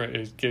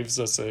 It gives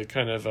us a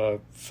kind of a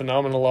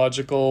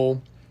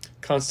phenomenological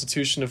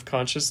constitution of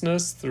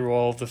consciousness through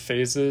all the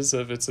phases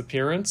of its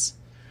appearance,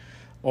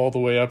 all the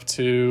way up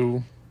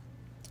to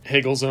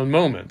Hegel's own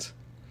moment.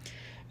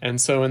 And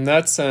so in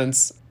that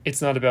sense,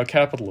 it's not about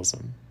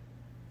capitalism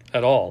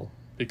at all,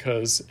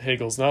 because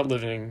Hegel's not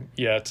living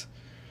yet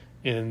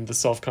in the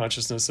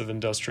self-consciousness of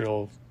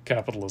industrial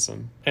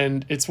capitalism.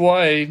 And it's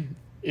why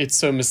it's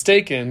so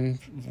mistaken,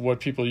 what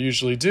people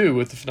usually do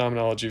with the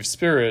phenomenology of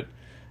spirit.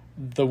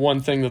 The one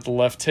thing that the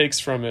left takes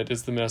from it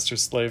is the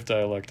master-slave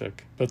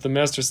dialectic. But the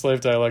master-slave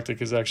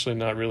dialectic is actually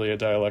not really a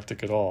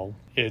dialectic at all.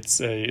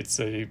 It's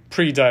a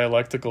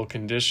pre-dialectical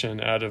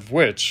condition out of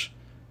which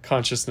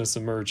consciousness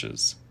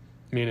emerges.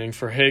 Meaning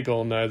for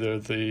Hegel, neither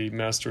the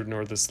master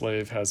nor the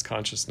slave has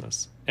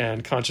consciousness.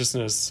 And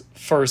consciousness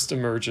first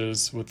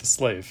emerges with the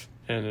slave.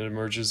 And it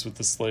emerges with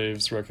the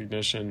slave's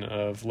recognition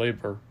of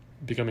labor,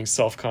 becoming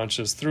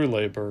self-conscious through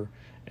labor,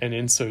 and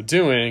in so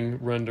doing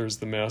renders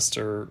the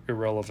master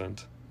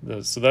irrelevant.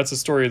 So that's a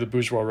story of the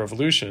bourgeois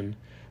revolution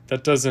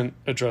that doesn't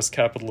address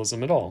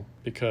capitalism at all,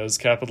 because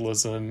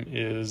capitalism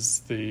is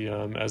the,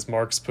 as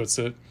Marx puts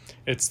it,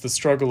 it's the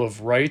struggle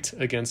of right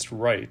against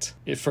right.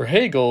 For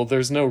Hegel,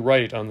 there's no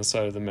right on the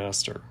side of the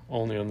master,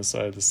 only on the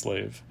side of the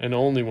slave, and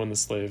only when the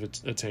slave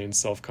attains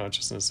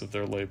self-consciousness of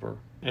their labor.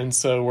 And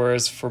so,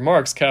 whereas for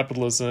Marx,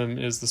 capitalism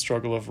is the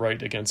struggle of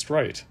right against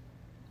right.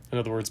 In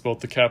other words,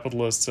 both the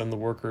capitalists and the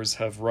workers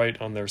have right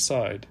on their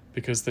side,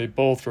 because they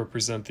both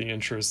represent the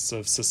interests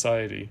of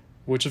society.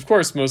 Which, of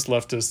course, most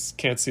leftists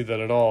can't see that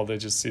at all. They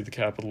just see the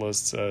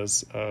capitalists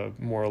as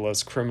more or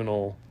less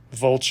criminal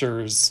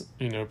vultures,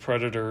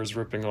 predators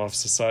ripping off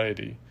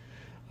society.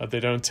 They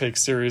don't take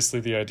seriously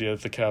the idea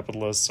that the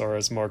capitalists are,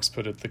 as Marx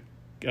put it,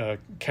 the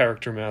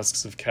character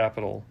masks of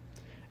capital,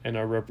 and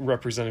are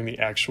representing the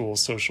actual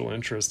social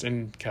interest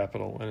in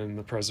capital and in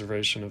the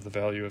preservation of the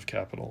value of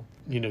capital.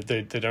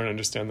 They don't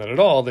understand that at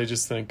all. They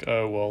just think,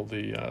 oh, well,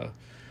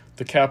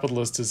 the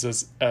capitalist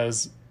is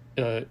as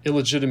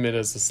illegitimate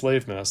as the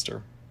slave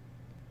master.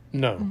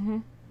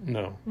 No.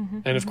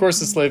 And of course,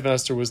 the slave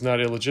master was not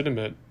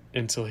illegitimate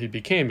until he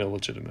became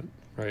illegitimate,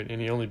 right?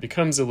 And he only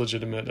becomes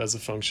illegitimate as a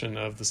function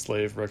of the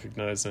slave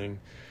recognizing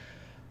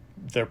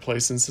their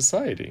place in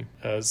society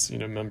as,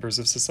 members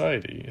of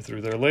society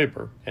through their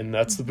labor. And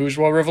that's the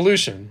bourgeois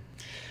revolution.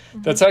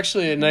 That's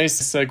actually a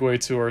nice segue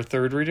to our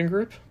third reading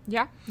group.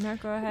 Yeah, no,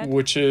 go ahead.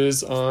 Which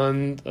is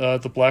on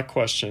the Black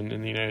question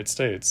in the United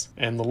States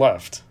and the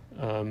left.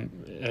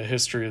 A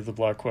history of the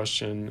Black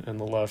question and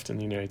the left in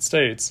the United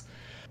States,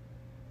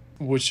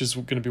 which is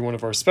going to be one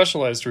of our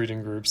specialized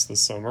reading groups this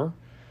summer.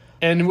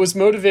 And was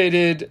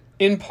motivated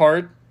in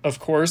part, of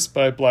course,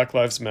 by Black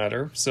Lives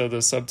Matter. So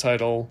the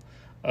subtitle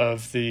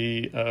of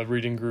the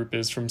reading group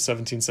is From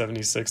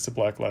 1776 to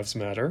Black Lives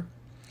Matter.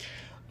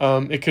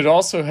 It could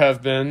also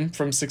have been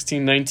From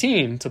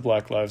 1619 to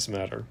Black Lives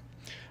Matter,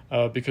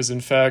 because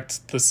in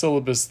fact the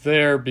syllabus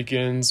there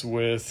begins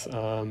with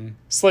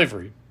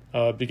slavery,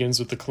 begins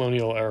with the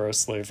colonial era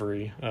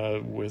slavery,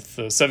 with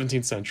the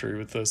 17th century,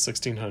 with the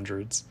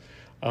 1600s,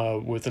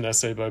 with an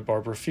essay by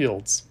Barbara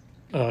Fields,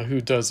 who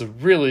does a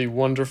really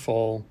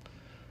wonderful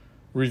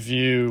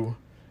review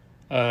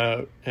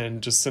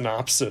and just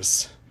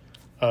synopsis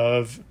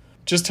of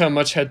just how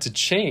much had to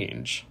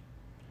change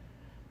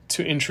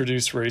to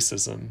introduce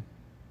racism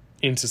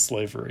into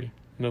slavery.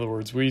 In other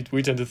words, we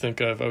tend to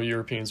think of,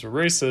 Europeans were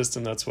racist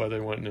and that's why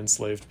they went and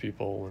enslaved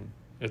people, and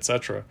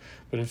etc.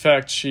 But in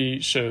fact, she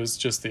shows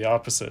just the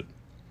opposite,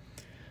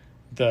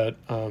 that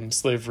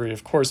slavery,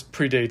 of course,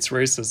 predates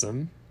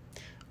racism.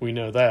 We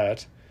know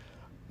that.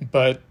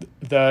 But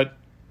that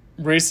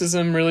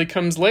racism really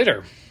comes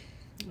later.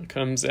 It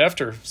comes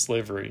after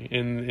slavery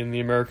in the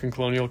American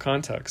colonial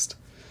context,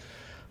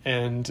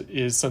 and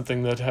is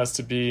something that has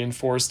to be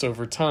enforced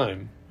over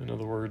time. In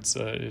other words,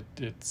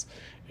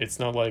 it's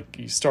not like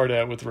you start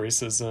out with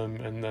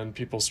racism and then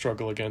people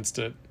struggle against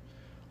it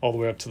all the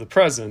way up to the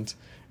present.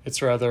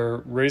 It's rather,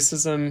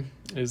 racism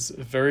is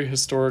very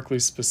historically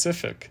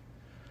specific.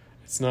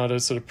 It's not a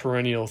sort of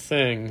perennial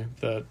thing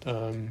that,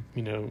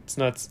 it's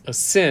not a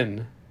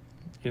sin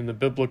in the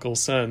biblical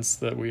sense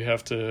that we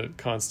have to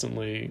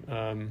constantly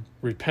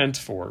repent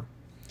for,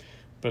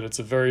 but it's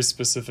a very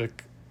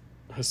specific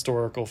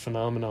historical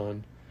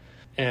phenomenon,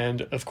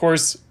 and of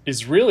course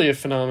is really a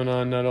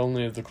phenomenon not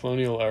only of the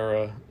colonial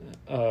era,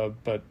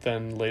 but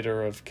then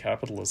later of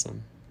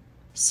capitalism.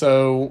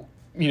 So,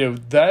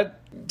 that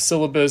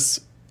syllabus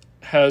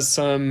has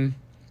some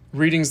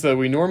readings that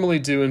we normally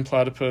do in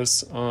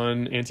Platypus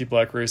on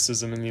anti-Black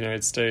racism in the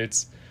United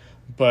States,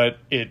 but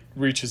it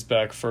reaches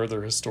back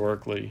further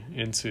historically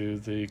into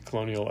the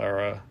colonial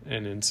era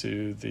and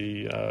into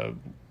the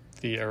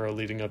era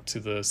leading up to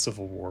the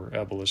Civil War,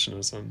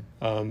 abolitionism.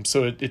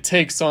 So it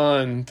takes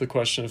on the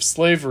question of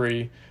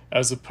slavery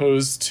as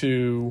opposed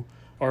to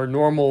our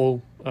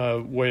normal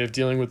way of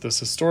dealing with this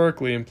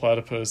historically in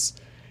Platypus,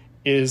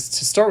 is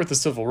to start with the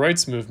Civil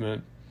Rights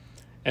Movement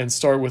and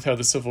start with how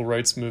the Civil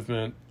Rights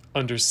Movement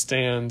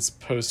understands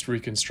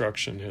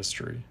post-Reconstruction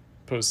history,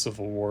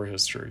 post-Civil War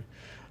history,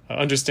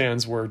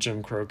 understands where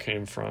Jim Crow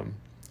came from,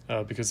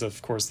 because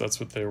of course that's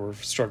what they were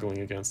struggling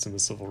against in the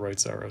Civil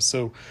Rights era.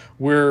 So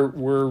we're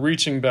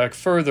reaching back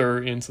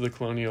further into the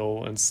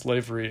colonial and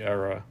slavery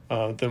era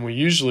than we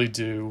usually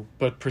do,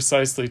 but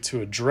precisely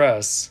to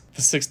address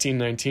the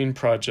 1619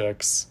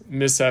 Project's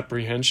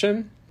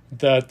misapprehension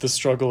that the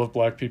struggle of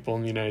Black people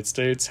in the United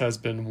States has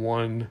been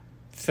one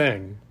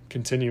thing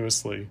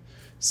continuously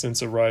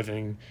since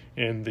arriving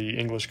in the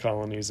English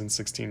colonies in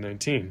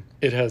 1619.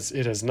 It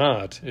has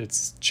not.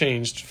 It's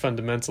changed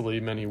fundamentally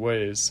many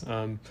ways.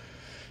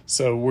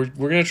 So we're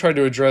going to try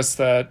to address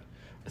that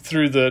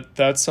through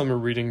that summer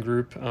reading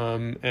group,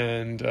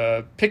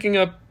 and picking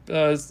up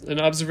an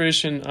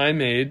observation I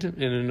made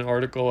in an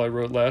article I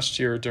wrote last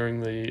year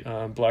during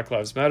the Black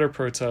Lives Matter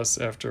protests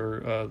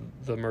after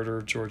the murder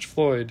of George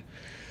Floyd,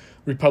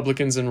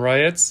 Republicans and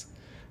Riots,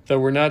 that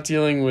we're not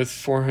dealing with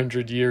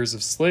 400 years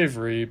of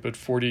slavery, but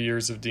 40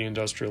 years of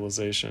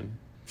deindustrialization.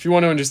 If you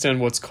want to understand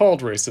what's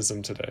called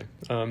racism today,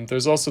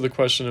 there's also the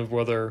question of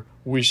whether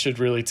we should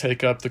really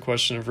take up the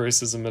question of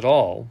racism at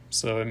all.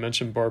 So I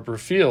mentioned Barbara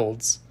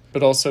Fields,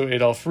 but also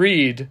Adolph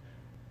Reed.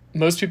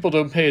 Most people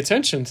don't pay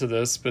attention to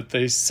this, but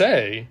they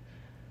say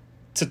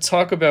to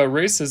talk about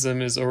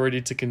racism is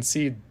already to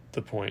concede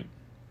the point.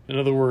 In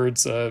other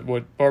words,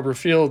 what Barbara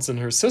Fields and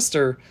her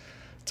sister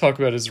talk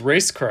about is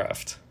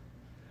racecraft.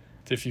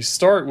 If you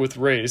start with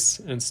race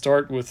and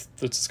start with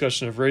the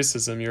discussion of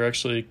racism, you're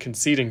actually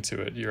conceding to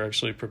it. You're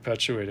actually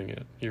perpetuating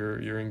it.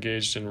 You're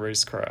engaged in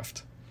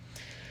racecraft.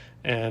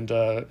 And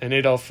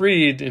Adolph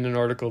Reed, in an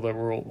article that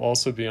will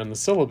also be on the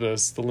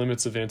syllabus, The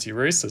Limits of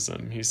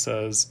Anti-Racism, he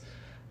says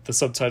the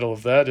subtitle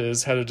of that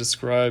is How to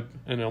Describe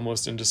an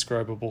Almost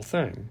Indescribable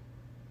Thing,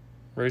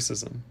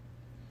 Racism.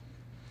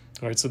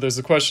 All right, so there's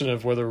a question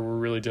of whether we're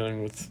really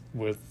dealing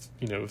with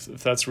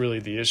if that's really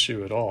the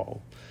issue at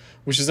all,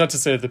 which is not to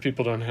say that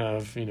people don't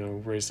have,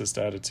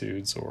 racist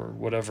attitudes or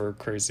whatever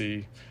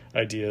crazy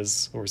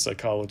ideas or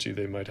psychology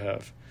they might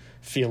have,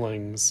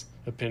 feelings,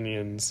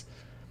 opinions,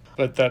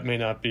 but that may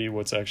not be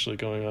what's actually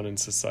going on in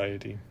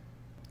society.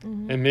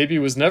 Mm-hmm. And maybe it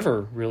was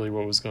never really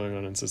what was going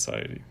on in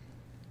society.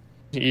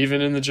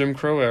 Even in the Jim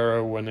Crow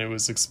era, when it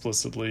was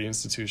explicitly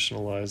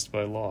institutionalized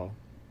by law.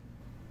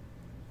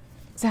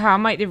 So how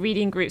might the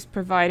reading groups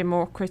provide a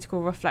more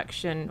critical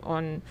reflection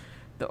on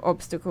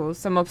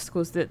some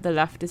obstacles that the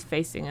left is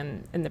facing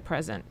in the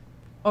present?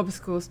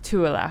 Obstacles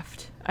to a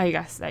left, I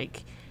guess,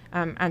 like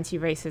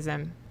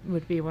anti-racism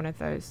would be one of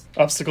those.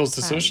 Obstacles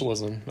to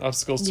socialism,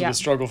 obstacles to the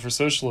struggle for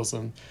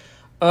socialism.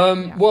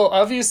 Yeah. Well,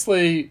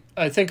 obviously,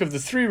 I think of the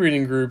three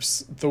reading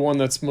groups, the one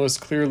that's most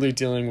clearly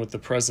dealing with the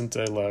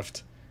present-day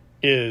left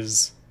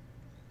is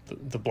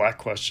the black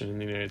question in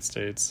the United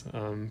States,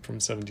 from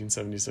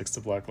 1776 to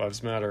Black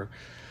Lives Matter.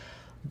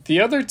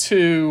 The other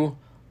two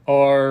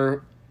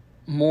are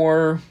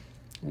more,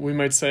 we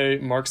might say,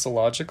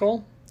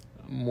 Marxological,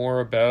 more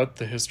about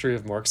the history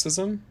of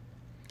Marxism,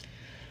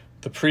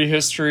 the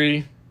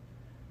prehistory,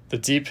 the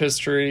deep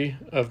history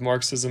of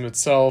Marxism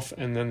itself,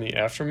 and then the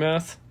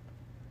aftermath,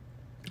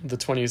 the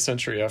 20th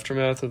century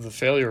aftermath of the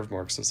failure of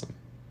Marxism.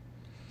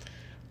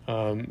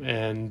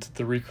 And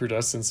the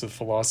recrudescence of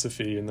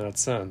philosophy in that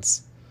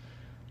sense.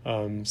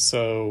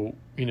 So,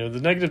 the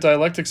negative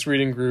dialectics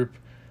reading group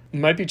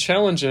might be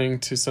challenging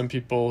to some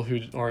people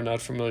who are not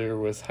familiar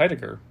with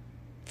Heidegger,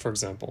 for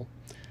example.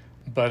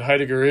 But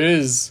Heidegger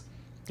is,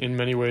 in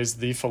many ways,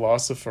 the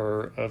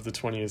philosopher of the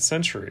 20th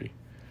century.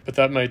 But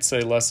that might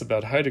say less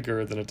about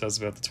Heidegger than it does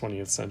about the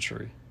 20th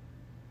century.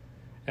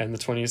 And the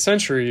 20th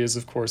century is,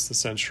 of course, the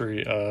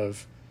century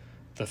of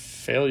the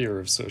failure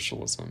of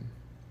socialism.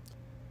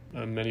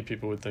 Many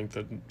people would think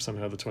that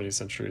somehow the 20th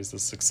century is the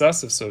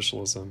success of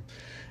socialism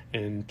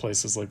in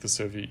places like the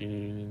Soviet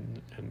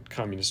Union and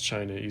Communist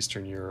China,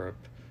 Eastern Europe,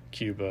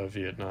 Cuba,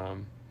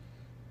 Vietnam,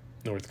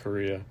 North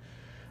Korea.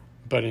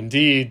 But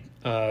indeed,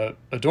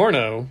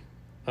 Adorno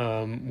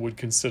would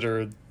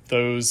consider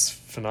those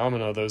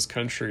phenomena, those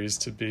countries,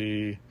 to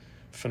be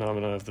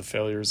phenomena of the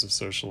failures of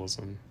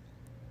socialism.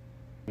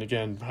 And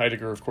again,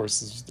 Heidegger, of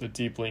course, is a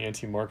deeply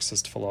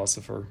anti-Marxist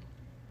philosopher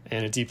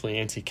and a deeply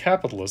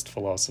anti-capitalist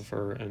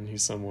philosopher, and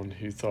he's someone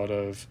who thought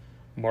of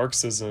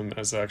Marxism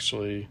as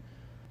actually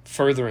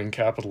furthering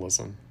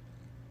capitalism.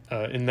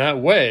 In that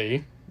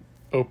way,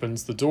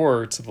 opens the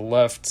door to the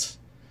left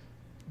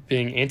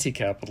being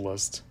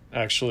anti-capitalist,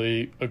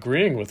 actually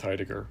agreeing with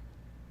Heidegger.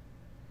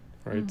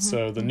 Right? Mm-hmm.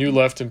 So the New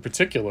Left in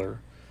particular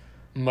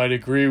might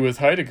agree with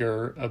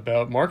Heidegger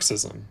about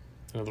Marxism.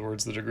 In other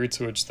words, the degree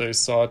to which they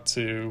sought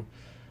to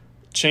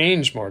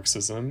change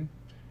Marxism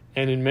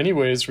and in many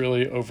ways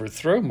really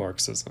overthrow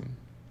Marxism.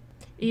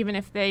 Even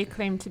if they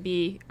claim to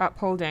be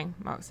upholding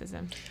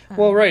Marxism.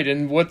 Well, right.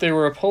 And what they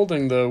were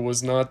upholding, though,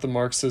 was not the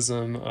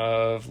Marxism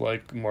of,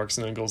 like, Marx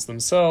and Engels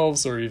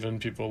themselves, or even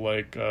people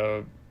like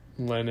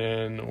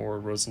Lenin or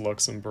Rosa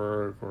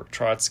Luxemburg or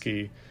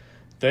Trotsky.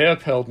 They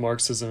upheld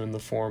Marxism in the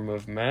form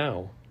of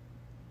Mao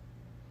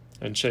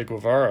and Che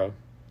Guevara,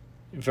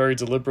 very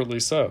deliberately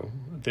so.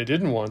 They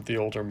didn't want the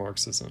older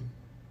Marxism.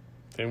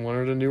 They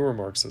wanted a newer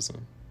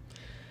Marxism.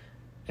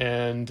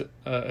 And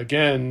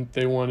again,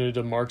 they wanted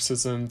a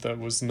Marxism that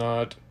was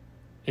not,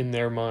 in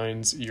their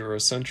minds,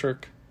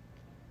 Eurocentric,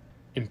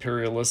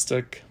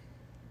 imperialistic.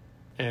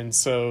 And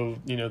so,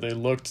 they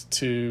looked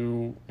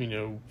to,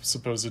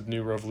 supposed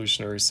new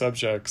revolutionary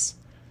subjects.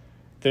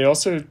 They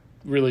also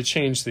really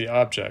changed the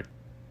object.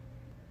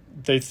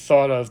 They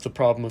thought of the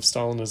problem of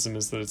Stalinism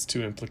as that it's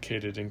too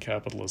implicated in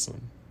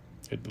capitalism.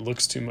 It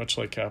looks too much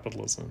like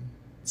capitalism.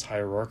 It's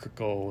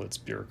hierarchical, it's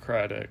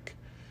bureaucratic.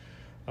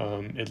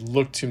 It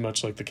looked too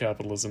much like the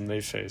capitalism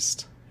they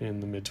faced in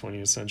the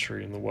mid-20th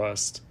century in the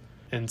West.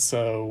 And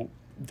so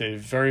they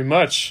very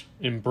much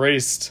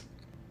embraced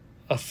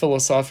a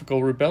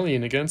philosophical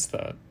rebellion against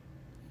that.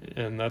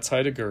 And that's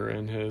Heidegger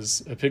and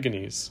his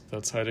epigones.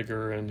 That's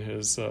Heidegger and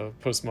his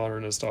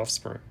postmodernist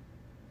offspring.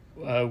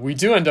 We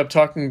do end up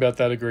talking about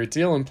that a great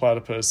deal in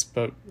Platypus,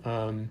 but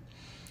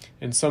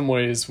in some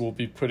ways we'll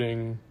be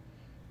putting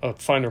a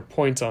finer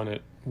point on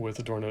it with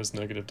Adorno's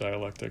negative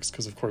dialectics,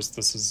 because of course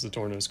this is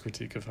Adorno's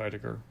critique of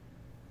Heidegger,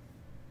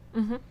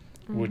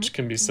 which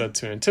can be said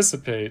to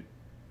anticipate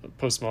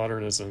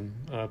postmodernism.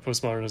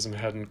 Postmodernism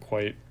hadn't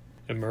quite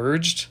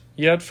emerged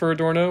yet for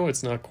Adorno.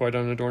 It's not quite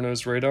on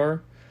Adorno's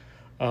radar,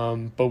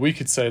 but we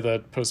could say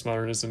that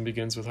postmodernism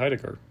begins with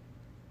Heidegger.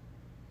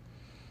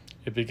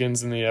 It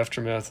begins in the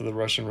aftermath of the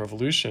Russian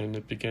Revolution.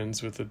 It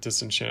begins with the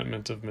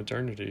disenchantment of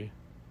modernity.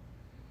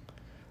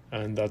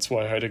 And that's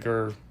why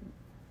Heidegger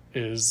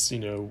is,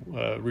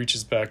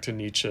 reaches back to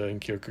Nietzsche and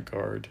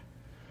Kierkegaard,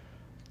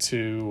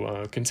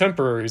 to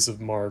contemporaries of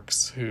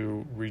Marx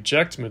who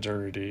reject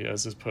modernity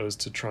as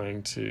opposed to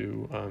trying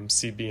to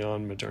see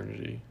beyond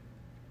modernity,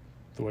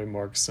 the way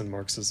Marx and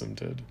Marxism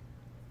did.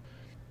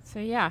 So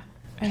yeah,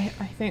 I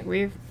think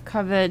we've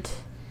covered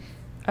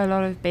a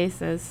lot of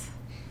bases.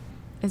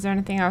 Is there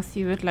anything else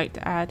you would like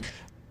to add?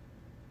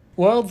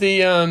 Well,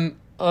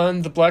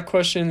 on the Black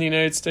question in the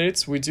United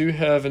States, we do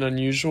have an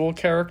unusual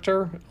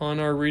character on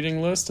our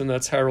reading list, and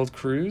that's Harold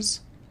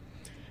Cruse.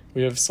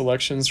 We have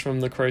selections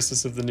from The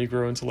Crisis of the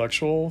Negro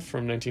Intellectual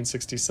from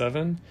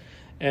 1967,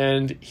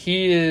 and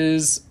he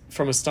is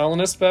from a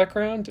Stalinist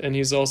background, and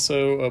he's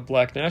also a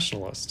black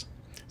nationalist.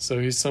 So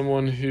he's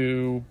someone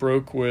who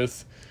broke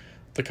with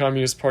the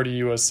Communist Party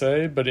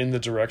USA, but in the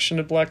direction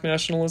of black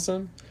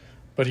nationalism.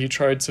 But he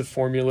tried to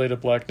formulate a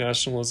black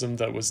nationalism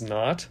that was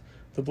not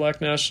the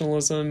black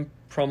nationalism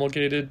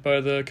promulgated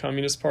by the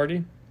Communist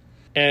Party.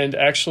 And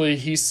actually,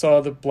 he saw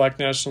the black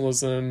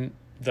nationalism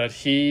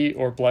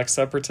or black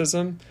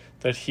separatism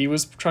that he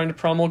was trying to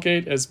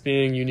promulgate as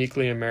being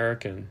uniquely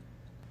American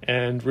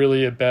and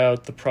really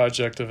about the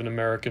project of an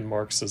American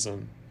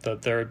Marxism,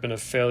 that there had been a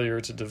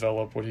failure to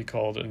develop what he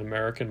called an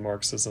American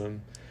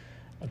Marxism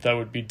that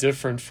would be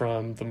different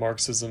from the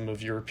Marxism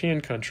of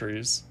European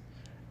countries,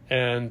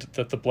 and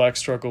that the black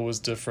struggle was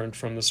different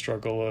from the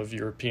struggle of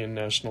European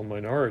national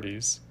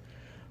minorities,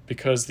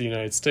 because the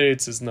United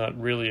States is not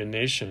really a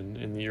nation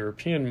in the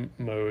European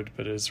mode,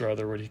 but is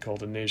rather what he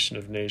called a nation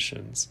of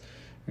nations,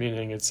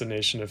 meaning it's a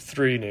nation of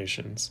three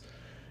nations.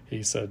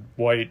 He said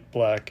white,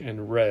 black,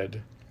 and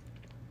red.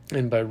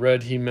 And by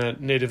red, he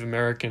meant Native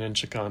American and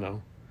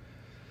Chicano.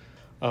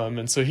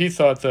 And so he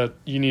thought that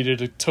you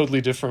needed a totally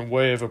different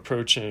way of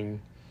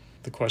approaching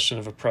the question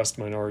of oppressed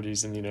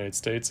minorities in the United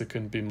States. It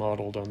couldn't be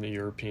modeled on the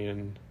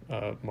European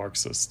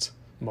Marxist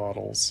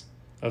models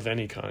of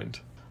any kind.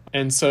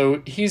 And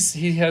so he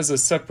has a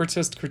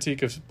separatist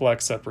critique of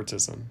black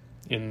separatism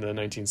in the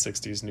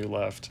 1960s New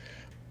Left.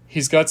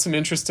 He's got some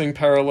interesting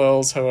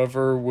parallels,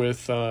 however,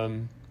 with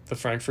the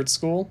Frankfurt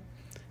School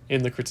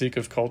in the critique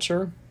of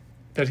culture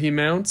that he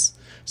mounts.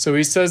 So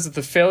he says that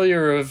the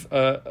failure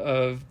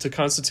to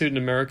constitute an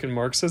American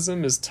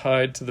Marxism is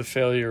tied to the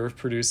failure of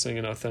producing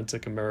an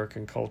authentic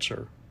American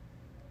culture.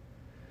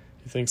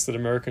 He thinks that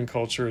American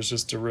culture is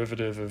just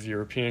derivative of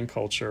European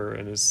culture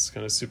and is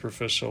kind of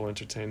superficial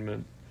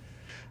entertainment.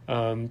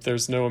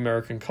 There's no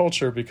American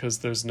culture because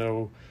there's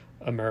no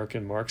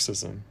American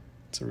Marxism.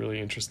 It's a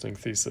really interesting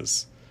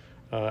thesis.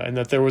 And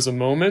that there was a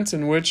moment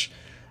in which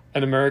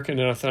an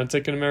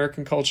authentic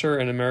American culture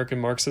and American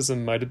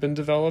Marxism might have been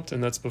developed,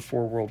 and that's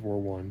before World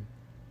War I.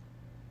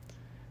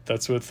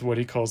 That's with what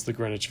he calls the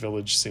Greenwich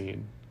Village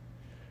scene.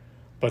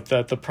 But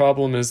that the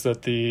problem is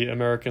that the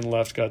American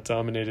left got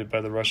dominated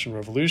by the Russian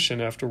Revolution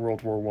after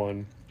World War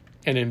I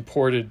and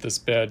imported this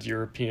bad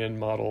European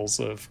models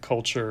of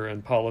culture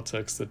and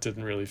politics that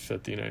didn't really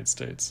fit the United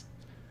States.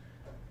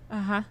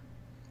 And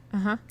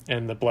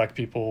the black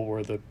people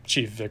were the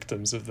chief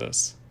victims of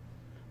this,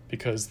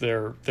 because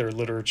their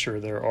literature,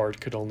 their art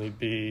could only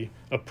be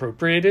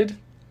appropriated,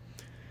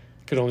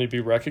 could only be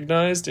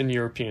recognized in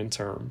European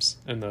terms,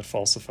 and that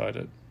falsified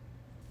it.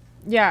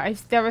 Yeah,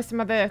 there were some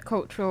other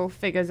cultural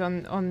figures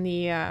on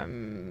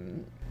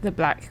the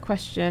Black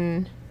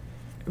question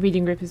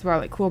reading group as well,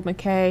 like Claude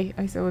McKay,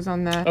 I saw was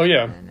on there. Oh,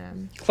 yeah.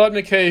 And, Claude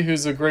McKay,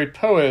 who's a great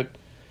poet,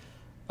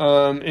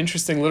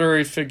 interesting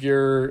literary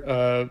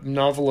figure,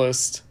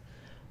 novelist,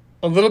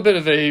 a little bit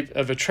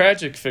of a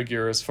tragic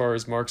figure as far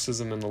as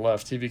Marxism and the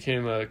left. He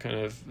became a kind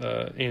of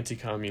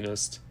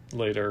anti-communist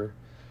later.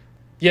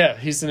 Yeah,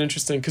 he's an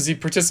interesting, because he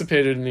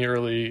participated in the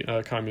early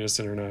Communist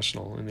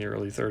International, in the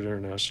early Third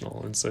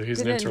International, and so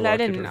he's an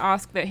interlocutor. Lenin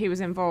ask that he was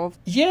involved?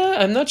 Yeah,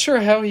 I'm not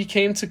sure how he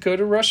came to go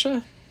to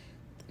Russia,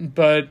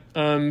 but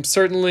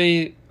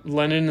certainly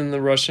Lenin and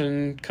the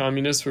Russian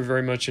communists were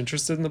very much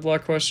interested in the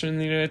Black question in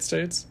the United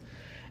States,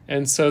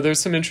 and so there's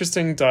some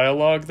interesting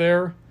dialogue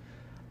there.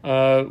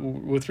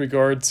 With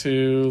regard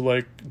to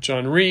like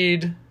John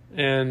Reed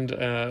and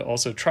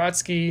also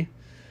Trotsky.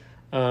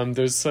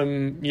 There's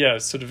some,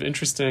 sort of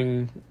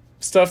interesting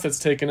stuff that's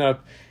taken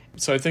up.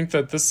 So I think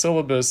that this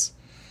syllabus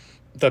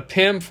that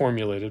Pam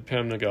formulated,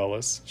 Pam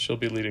Nogales, she'll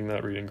be leading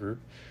that reading group.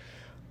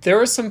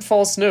 There are some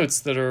false notes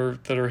that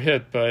are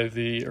hit by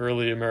the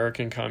early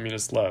American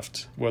communist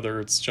left, whether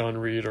it's John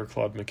Reed or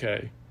Claude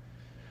McKay.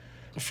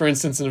 For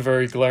instance, in a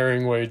very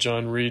glaring way,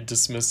 John Reed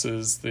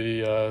dismisses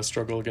the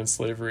struggle against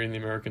slavery in the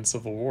American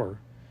Civil War.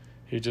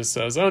 He just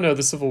says, oh no,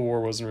 the Civil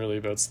War wasn't really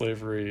about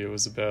slavery, it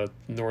was about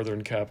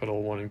Northern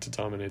capital wanting to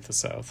dominate the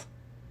South.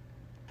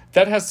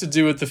 That has to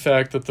do with the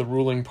fact that the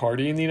ruling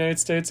party in the United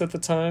States at the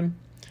time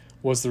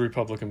was the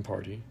Republican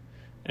Party.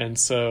 And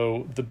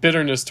so the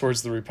bitterness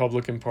towards the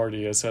Republican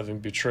Party as having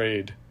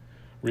betrayed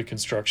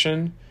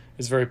Reconstruction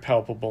is very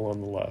palpable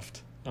on the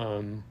left.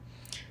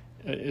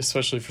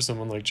 Especially for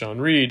someone like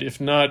John Reed.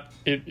 If not,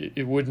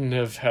 it wouldn't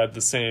have had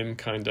the same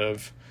kind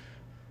of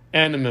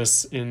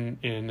animus in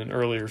an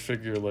earlier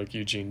figure like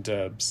Eugene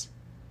Debs.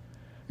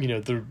 You know,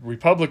 the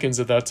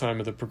Republicans at that time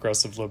are the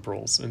progressive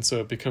liberals, and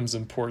so it becomes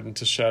important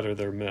to shatter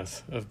their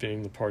myth of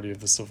being the party of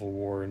the Civil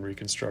War and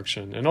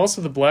Reconstruction. And also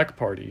the Black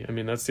Party. I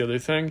mean, that's the other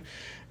thing,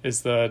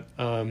 is that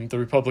the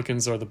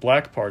Republicans are the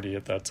Black Party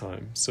at that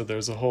time. So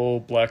there's a whole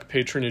black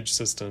patronage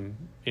system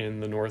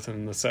in the North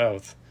and the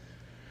South.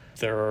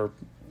 There are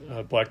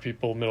black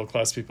people,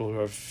 middle-class people who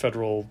have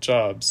federal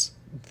jobs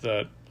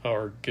that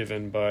are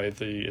given by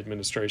the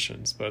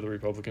administrations, by the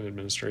Republican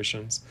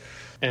administrations.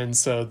 And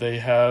so they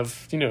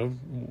have,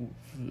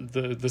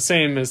 the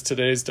same as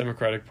today's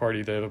Democratic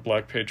Party. They have a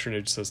black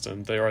patronage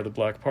system. They are the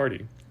Black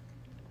Party.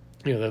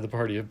 They're the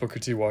party of Booker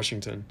T.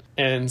 Washington.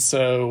 And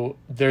so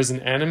there's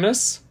an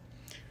animus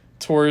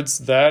towards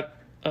that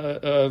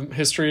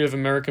history of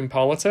American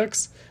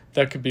politics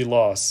that could be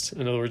lost.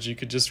 In other words, you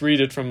could just read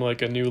it from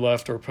like a New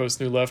Left or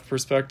post-New Left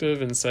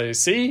perspective and say,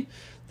 see,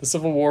 the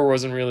Civil War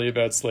wasn't really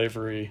about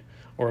slavery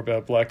or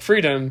about black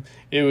freedom.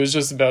 It was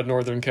just about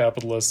Northern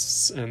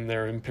capitalists and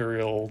their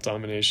imperial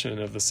domination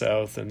of the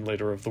South and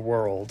later of the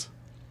world.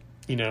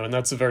 And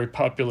that's a very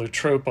popular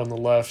trope on the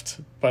left.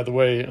 By the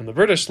way, on the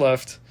British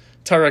left,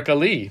 Tariq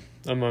Ali,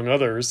 among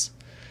others,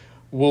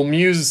 will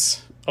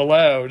muse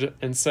aloud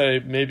and say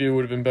maybe it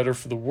would have been better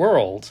for the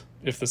world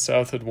if the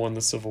South had won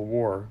the Civil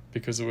War,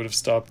 because it would have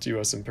stopped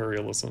U.S.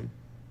 imperialism.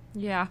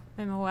 Yeah,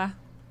 I'm aware.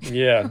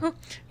 Yeah.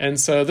 And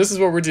so this is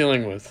what we're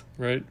dealing with,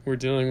 right? We're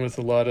dealing with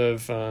a lot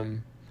of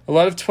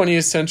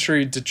 20th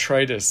century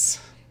detritus,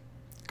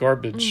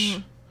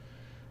 garbage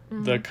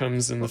that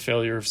comes in the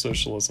failure of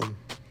socialism.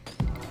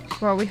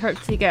 Well, we hope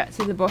to get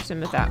to the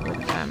bottom of that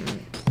with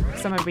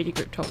summer reading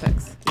group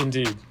topics.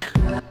 Indeed.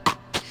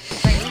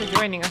 Thanks for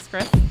joining us,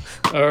 Chris.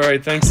 All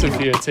right. Thanks,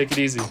 Sophia. Take it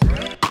easy.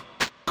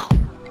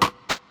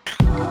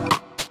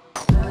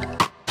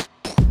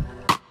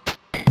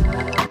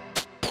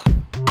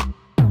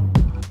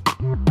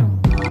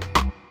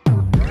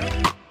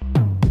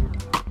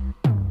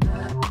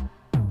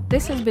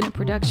 This has been a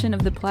production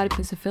of the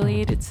Platypus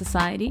Affiliated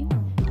Society,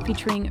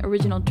 featuring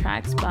original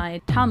tracks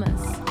by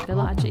Thomas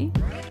Villaggio.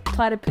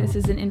 Platypus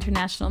is an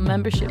international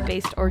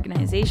membership-based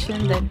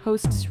organization that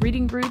hosts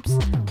reading groups,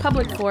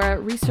 public fora,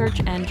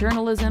 research, and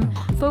journalism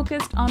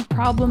focused on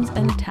problems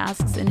and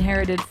tasks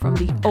inherited from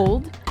the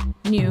old,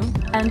 new,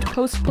 and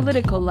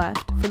post-political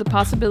left for the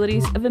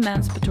possibilities of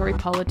emancipatory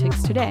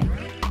politics today.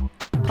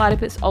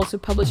 Platypus also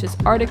publishes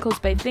articles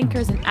by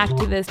thinkers and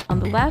activists on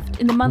the left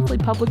in the monthly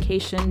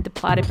publication The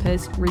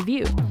Platypus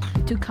Review.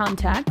 To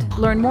contact,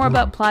 learn more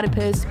about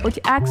Platypus, or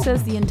to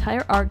access the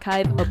entire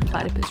archive of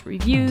Platypus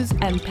reviews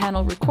and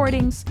panel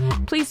recordings,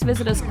 please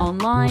visit us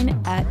online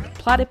at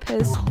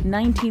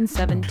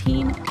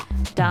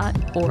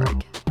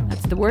platypus1917.org.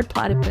 That's the word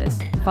platypus,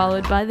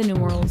 followed by the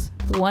numerals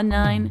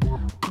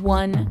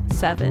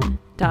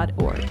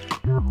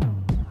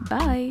 1917.org.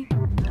 Bye!